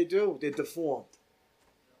know what they do? They're deformed.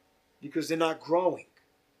 Because they're not growing.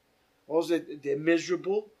 Also, they're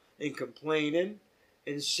miserable and complaining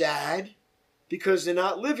and sad because they're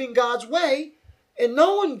not living God's way and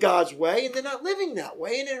knowing God's way, and they're not living that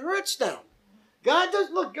way, and it hurts them. God does,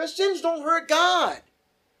 look, your sins don't hurt God.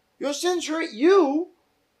 Your sins hurt you,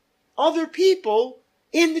 other people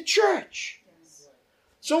in the church.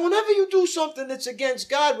 So whenever you do something that's against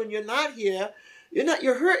God when you're not here,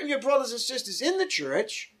 you're hurting your brothers and sisters in the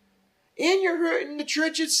church, and you're hurting the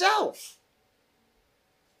church itself.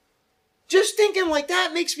 Just thinking like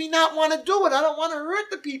that makes me not want to do it. I don't want to hurt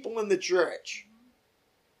the people in the church.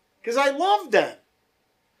 Because I love them.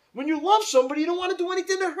 When you love somebody, you don't want to do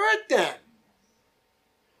anything to hurt them.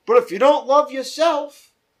 But if you don't love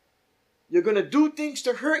yourself, you're going to do things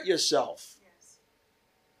to hurt yourself. Yes.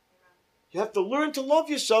 You have to learn to love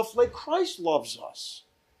yourself like Christ loves us.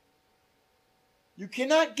 You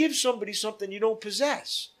cannot give somebody something you don't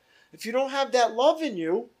possess. If you don't have that love in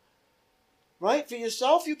you, right, for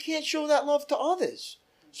yourself, you can't show that love to others.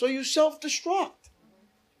 So you self-destruct.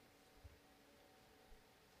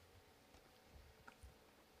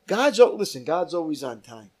 God's always on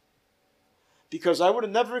time. Because I would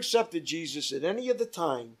have never accepted Jesus at any other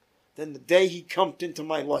time than the day he come into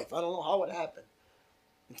my life. I don't know how it happened.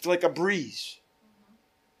 It's like a breeze.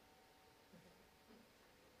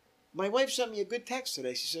 My wife sent me a good text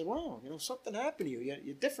today. She said, wow, something happened to you.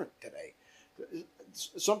 You're different today.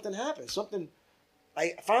 Something happened.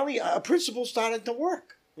 A principle started to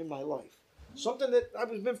work in my life. Something that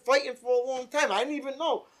I've been fighting for a long time. I didn't even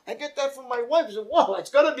know. I get that from my wife. I said, whoa, it's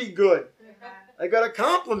got to be good. I got a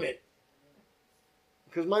compliment.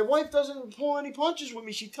 Because my wife doesn't pull any punches with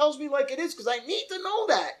me. She tells me like it is because I need to know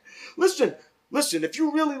that. Listen, if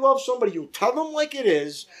you really love somebody, you tell them like it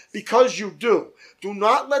is because you do. Do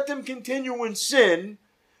not let them continue in sin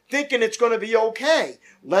thinking it's going to be okay.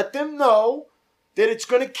 Let them know that it's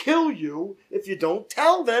going to kill you if you don't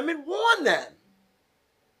tell them and warn them.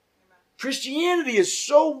 Christianity is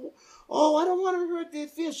so, I don't want to hurt their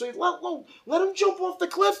feelings. So let them jump off the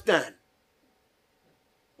cliff then.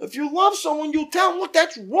 If you love someone, you tell them, look,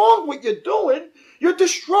 that's wrong what you're doing. You're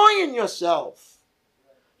destroying yourself.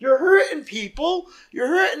 You're hurting people. You're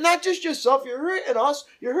hurting not just yourself. You're hurting us.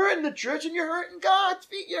 You're hurting the church, and you're hurting God's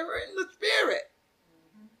feet. You're hurting the Spirit.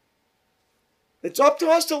 It's up to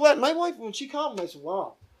us to let my wife, when she called me, I said,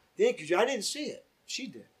 wow, thank you. I didn't see it. She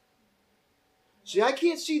did. See, I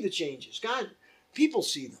can't see the changes. God, people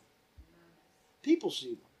see them. People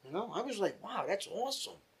see them. I was like, wow, that's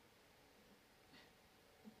awesome.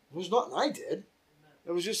 It was nothing I did.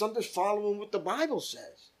 It was just I'm just following what the Bible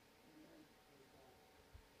says.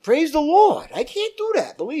 Praise the Lord. I can't do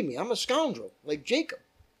that. Believe me, I'm a scoundrel like Jacob.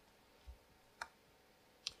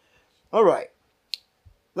 All right.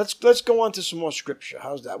 Let's go on to some more scripture.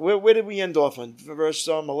 How's that? Where did we end off on? Verse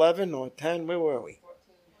 11 or 10? Where were we?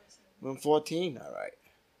 14. 14? All right.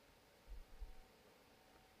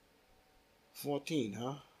 14, huh?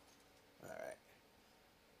 All right.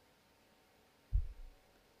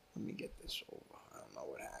 Let me get this over. I don't know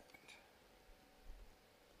what happened.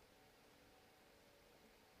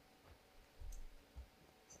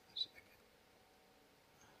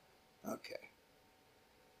 Okay.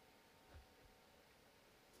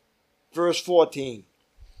 Verse 14.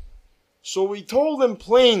 So we told them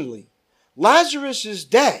plainly, Lazarus is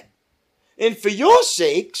dead. And for your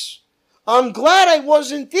sakes, I'm glad I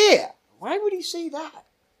wasn't there. Why would he say that?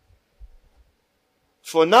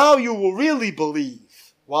 For now you will really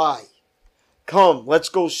believe. Why? Come, let's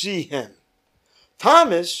go see him.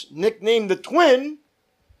 Thomas, nicknamed the twin,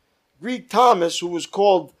 Greek Thomas, who was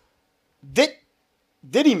called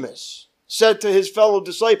Didymus, said to his fellow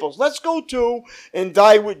disciples, let's go to and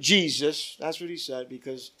die with Jesus. That's what he said,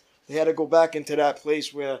 because they had to go back into that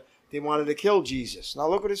place where they wanted to kill Jesus. Now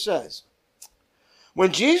look what it says.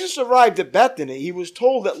 When Jesus arrived at Bethany, he was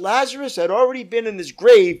told that Lazarus had already been in his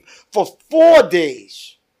grave for 4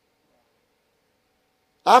 days.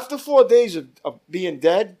 After 4 days of being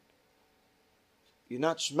dead, you're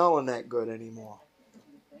not smelling that good anymore.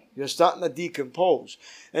 You're starting to decompose.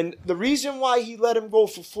 And the reason why he let him go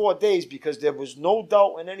for 4 days, because there was no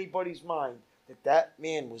doubt in anybody's mind that that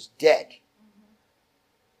man was dead.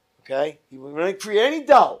 Okay? He wasn't going to create any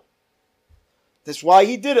doubt. That's why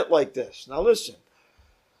he did it like this. Now listen.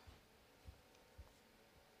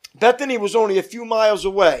 Bethany was only a few miles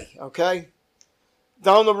away, okay?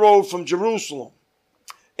 Down the road from Jerusalem.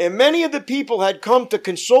 And many of the people had come to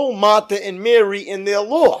console Martha and Mary in their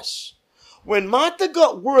loss. When Martha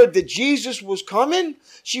got word that Jesus was coming,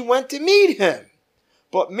 she went to meet him.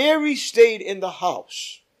 But Mary stayed in the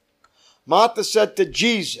house. Martha said to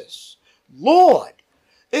Jesus, Lord,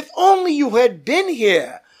 if only you had been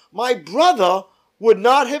here, my brother would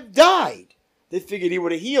not have died. They figured he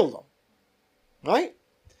would have healed him. Right?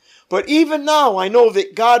 But even now, I know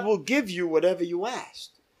that God will give you whatever you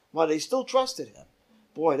asked. Well, they still trusted him.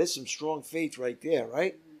 Boy, that's some strong faith right there,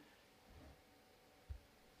 right?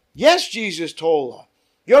 Yes, Jesus told her,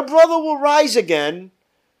 your brother will rise again.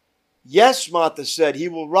 Yes, Martha said, he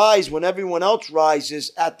will rise when everyone else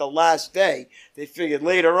rises at the last day. They figured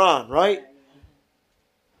later on, right?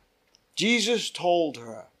 Jesus told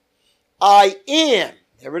her, I am,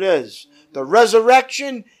 there it is, the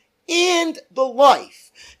resurrection and the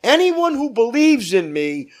life. Anyone who believes in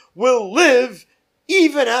me will live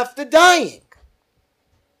even after dying.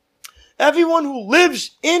 Everyone who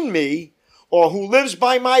lives in me, or who lives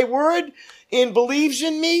by my word and believes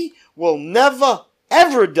in me, will never,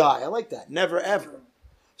 ever die. I like that. Never, ever.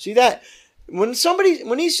 See that? When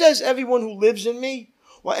he says everyone who lives in me,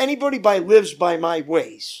 well, anybody lives by my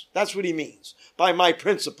ways. That's what he means. By my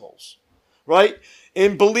principles. Right?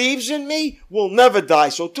 And believes in me will never die.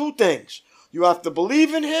 So two things. You have to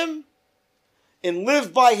believe in him and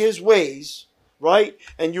live by his ways. Right?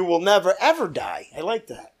 And you will never, ever die. I like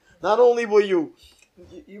that. Not only will you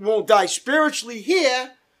won't die spiritually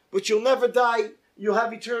here, but you'll never die. You'll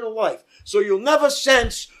have eternal life. So you'll never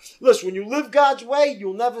sense, listen, when you live God's way,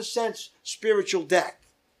 you'll never sense spiritual death.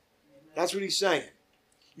 That's what he's saying.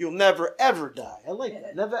 You'll never, ever die. I like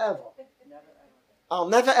that. Never, ever. I'll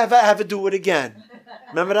never, ever, ever do it again.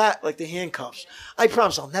 Remember that? Like the handcuffs. I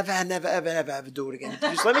promise I'll never, ever, ever do it again.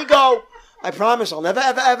 Just let me go. I promise I'll never,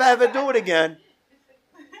 ever do it again.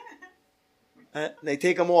 They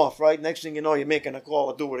take them off, right? Next thing you know, you're making a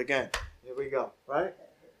call to do it again. Here we go, right?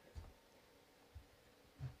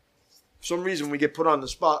 For some reason, we get put on the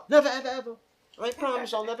spot. Never, ever. I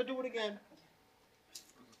promise I'll never do it again.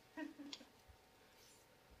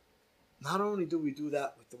 Not only do we do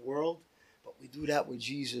that with the world, but we do that with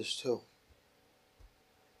Jesus too.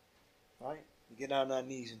 Right? We get on our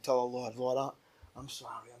knees and tell the Lord, Lord, I'm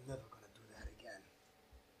sorry, I'm never going to do that again.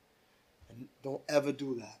 And don't ever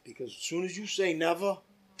do that, because as soon as you say never,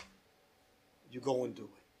 you go and do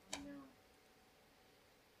it.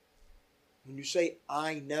 When you say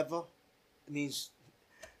I never, it means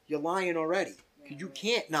you're lying already. You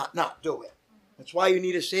can't not do it. That's why you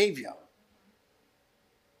need a Savior.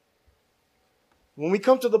 When we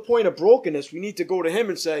come to the point of brokenness, we need to go to him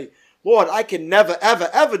and say, Lord, I can never,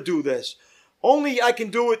 ever do this. Only I can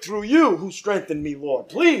do it through you who strengthened me, Lord.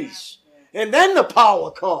 Please. And then the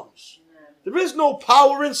power comes. There is no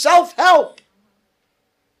power in self-help.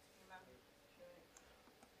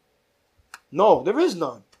 No, there is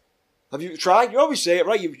none. Have you tried? You always say it,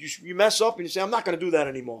 right? You mess up and you say, I'm not going to do that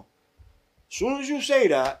anymore. As soon as you say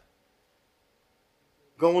that,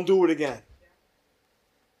 go and do it again.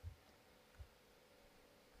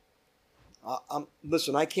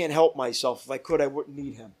 Listen, I can't help myself. If I could, I wouldn't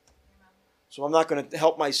need him. So I'm not going to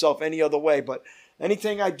help myself any other way. But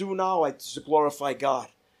anything I do now, it's to glorify God.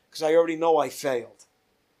 Because I already know I failed.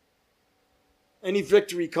 Any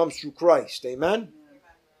victory comes through Christ. Amen?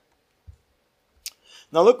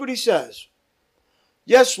 Now look what he says.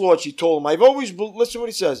 Yes, Lord, she told him. Listen to what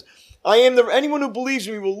he says. Anyone who believes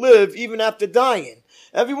in me will live even after dying.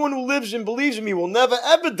 Everyone who lives and believes in me will never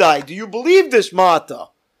ever die. Do you believe this, Martha?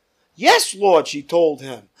 Yes, Lord, she told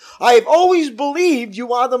him. I have always believed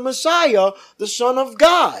you are the Messiah, the Son of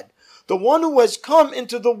God, the one who has come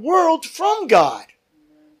into the world from God.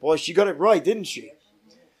 Boy, she got it right, didn't she?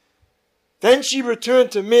 Then she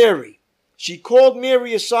returned to Mary. She called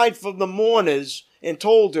Mary aside from the mourners and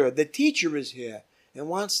told her, the teacher is here and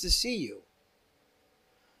wants to see you.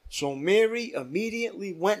 So Mary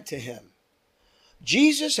immediately went to him.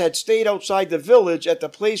 Jesus had stayed outside the village at the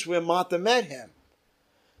place where Martha met him.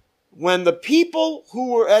 When the people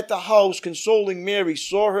who were at the house consoling Mary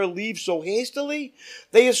saw her leave so hastily,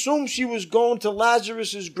 they assumed she was going to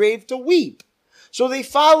Lazarus' grave to weep. So they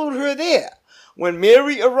followed her there. When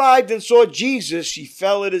Mary arrived and saw Jesus, she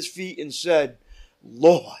fell at his feet and said,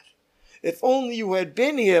 Lord, if only you had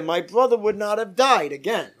been here, my brother would not have died.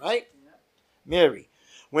 Again, right? Yeah. Mary.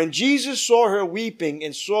 When Jesus saw her weeping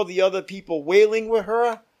and saw the other people wailing with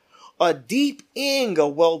her, a deep anger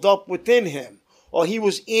welled up within him, or he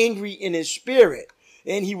was angry in his spirit,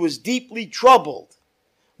 and he was deeply troubled.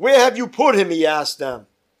 Where have you put him? He asked them.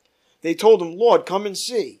 They told him, Lord, come and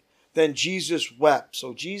see. Then Jesus wept.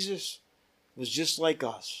 So Jesus was just like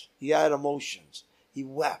us. He had emotions. He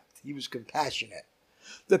wept. He was compassionate.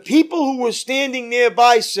 The people who were standing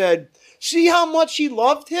nearby said, see how much he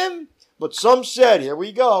loved him? But some said, here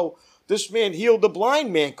we go, this man healed the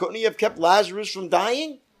blind man. Couldn't he have kept Lazarus from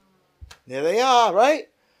dying? There they are, right?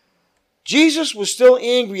 Jesus was still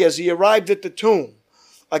angry as he arrived at the tomb.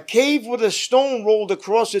 A cave with a stone rolled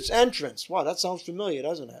across its entrance. Wow, that sounds familiar,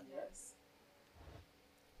 doesn't it? Yes.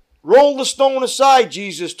 Roll the stone aside,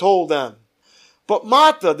 Jesus told them. But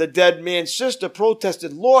Martha, the dead man's sister,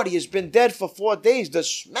 protested, Lord, he has been dead for 4 days. The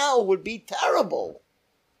smell would be terrible.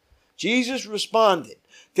 Jesus responded,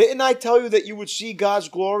 didn't I tell you that you would see God's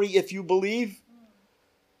glory if you believe?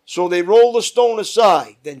 So they rolled the stone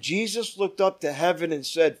aside. Then Jesus looked up to heaven and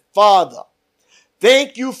said, Father,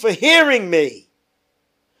 thank you for hearing me.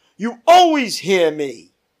 You always hear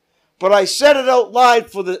me. But I said it out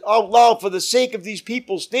loud for the sake of these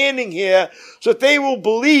people standing here so that they will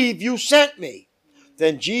believe you sent me.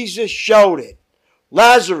 Then Jesus shouted,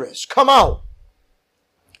 Lazarus, come out.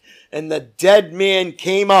 And the dead man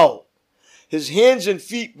came out, his hands and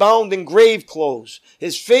feet bound in grave clothes,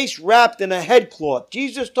 his face wrapped in a headcloth.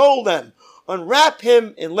 Jesus told them, unwrap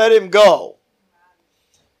him and let him go.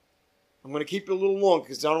 I'm going to keep it a little long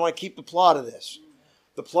because I don't want to keep the plot of this.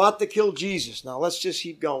 The plot to kill Jesus. Now let's just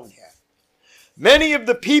keep going here. Many of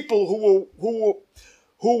the people who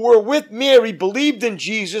were with Mary believed in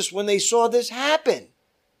Jesus when they saw this happen.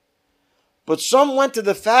 But some went to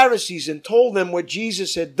the Pharisees and told them what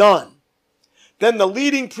Jesus had done. Then the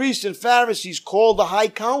leading priests and Pharisees called the high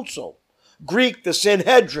council, Greek, the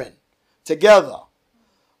Sanhedrin, together.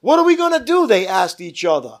 What are we going to do? They asked each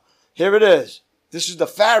other. Here it is. This is the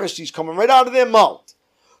Pharisees coming right out of their mouth.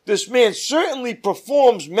 This man certainly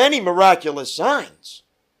performs many miraculous signs.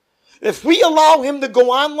 If we allow him to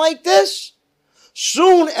go on like this,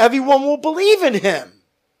 soon everyone will believe in him.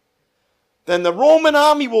 Then the Roman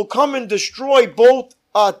army will come and destroy both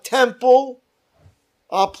our temple,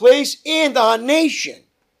 our place, and our nation.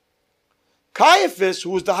 Caiaphas, who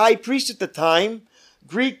was the high priest at the time,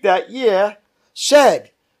 Greek that year, said,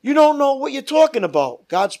 you don't know what you're talking about.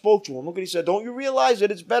 God spoke to him. Look what he said. Don't you realize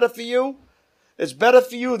that it's better for you? It's better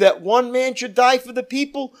for you that one man should die for the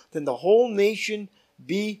people than the whole nation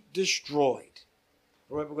be destroyed.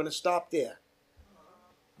 All right, we're going to stop there.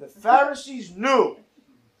 The Pharisees knew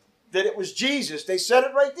that it was Jesus. They said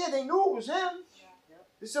it right there. They knew it was him.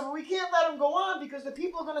 They said, well, we can't let him go on because the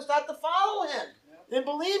people are going to start to follow him and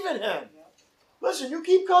believe in him. Listen, you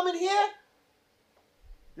keep coming here,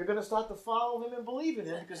 you're going to start to follow him and believe in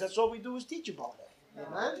him because that's all we do is teach about him.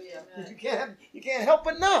 Amen? You can't help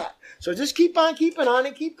but not. So just keep on keeping on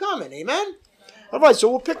and keep coming. Amen? All right, so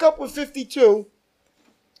we'll pick up with 52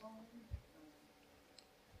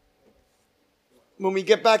 when we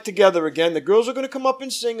get back together again. The girls are going to come up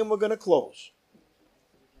and sing and we're going to close.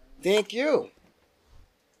 Thank you.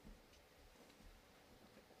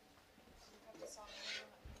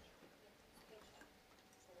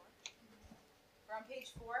 We're on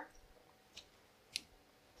page 4.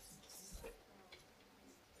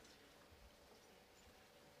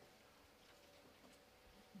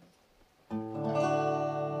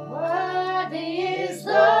 Worthy is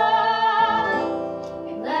the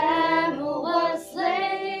Lamb who was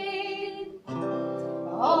slain.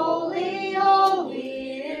 Holy,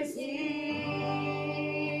 holy is He.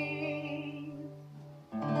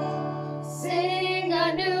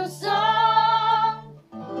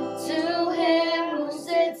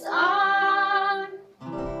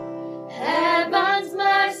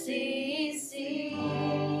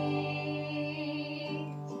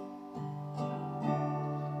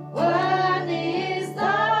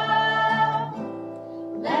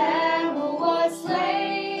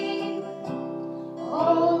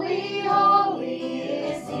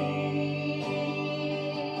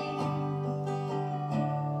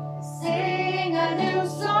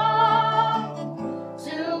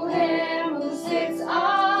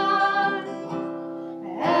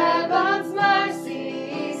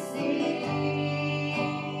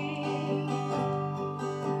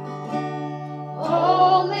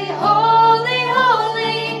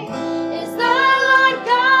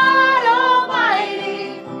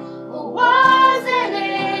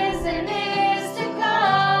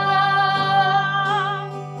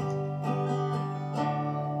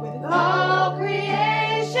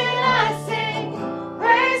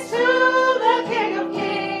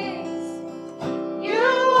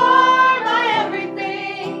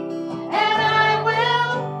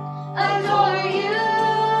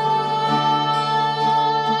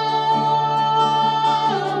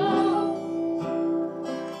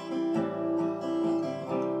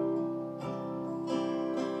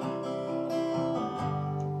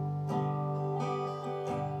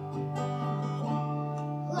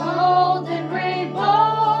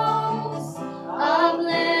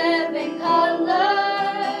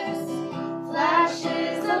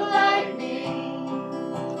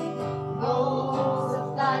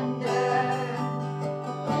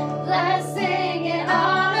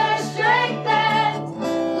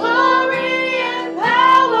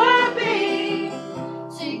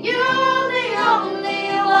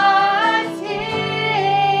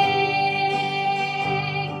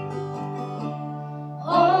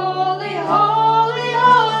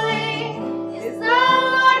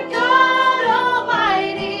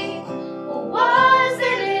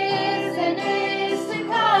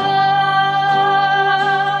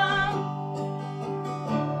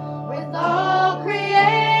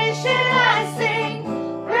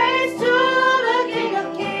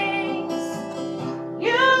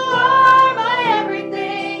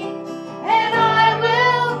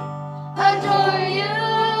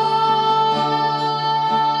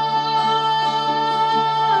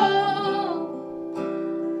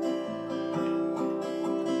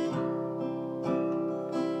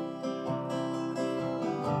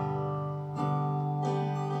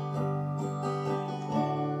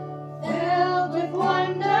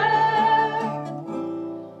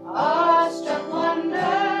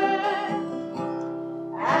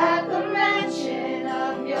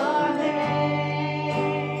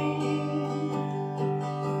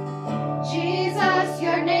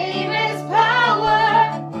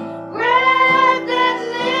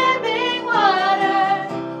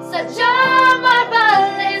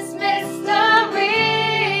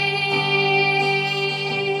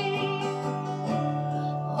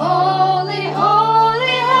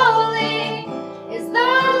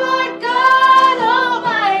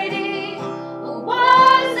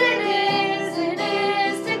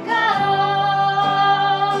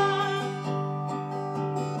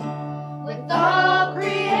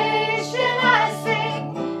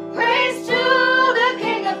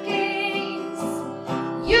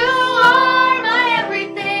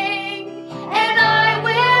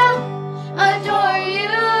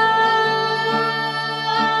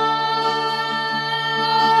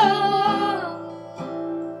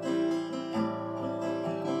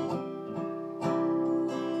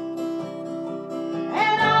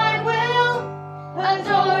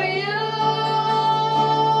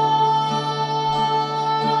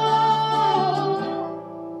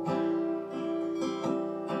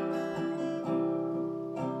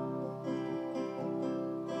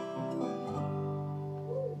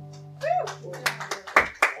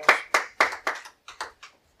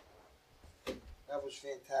 That was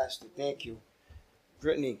fantastic. Thank you.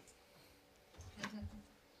 Brittany,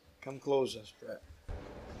 come close us, Brett.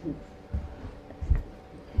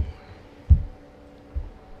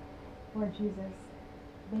 Lord Jesus,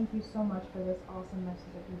 thank you so much for this awesome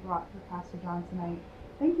message that you brought for Pastor John tonight.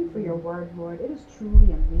 Thank you for your word, Lord. It is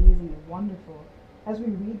truly amazing and wonderful. As we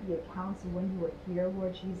read the accounts of when you were here,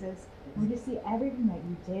 Lord Jesus, and we just see everything that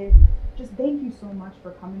you did. Just thank you so much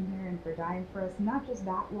for coming here and for dying for us. Not just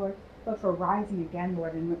that, Lord, but for rising again,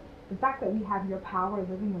 Lord. And the fact that we have your power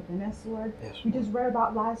living within us, Lord. Yes, we just read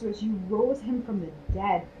about Lazarus. You rose him from the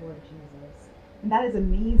dead, Lord Jesus. And that is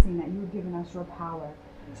amazing that you have given us your power.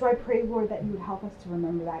 So I pray, Lord, that you would help us to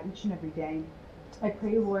remember that each and every day. I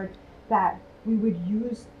pray, Lord, that we would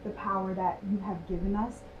use the power that you have given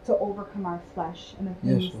us to overcome our flesh and the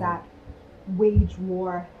things that wage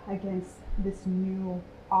war against this new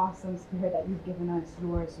awesome spirit that you've given us,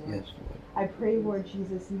 yours, Lord. Yes, Lord. I pray, Lord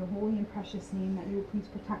Jesus, in your holy and precious name, that you would please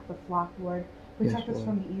protect the flock, Lord. Protect us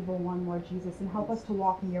from the evil one, Lord Jesus, and help us to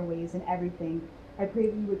walk in your ways in everything. I pray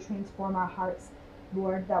that you would transform our hearts,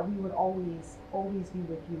 Lord, that we would always be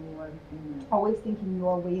with you, Lord. Amen. Always thinking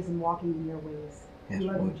your ways and walking in your ways. Yes, we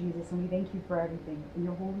love Lord. you, Jesus, and we thank you for everything. In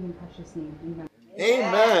your holy and precious name, amen.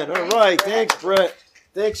 Amen. All right. Thanks, Brett.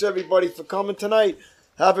 Thanks, everybody, for coming tonight.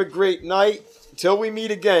 Have a great night. Until we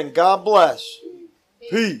meet again, God bless.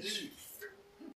 Peace.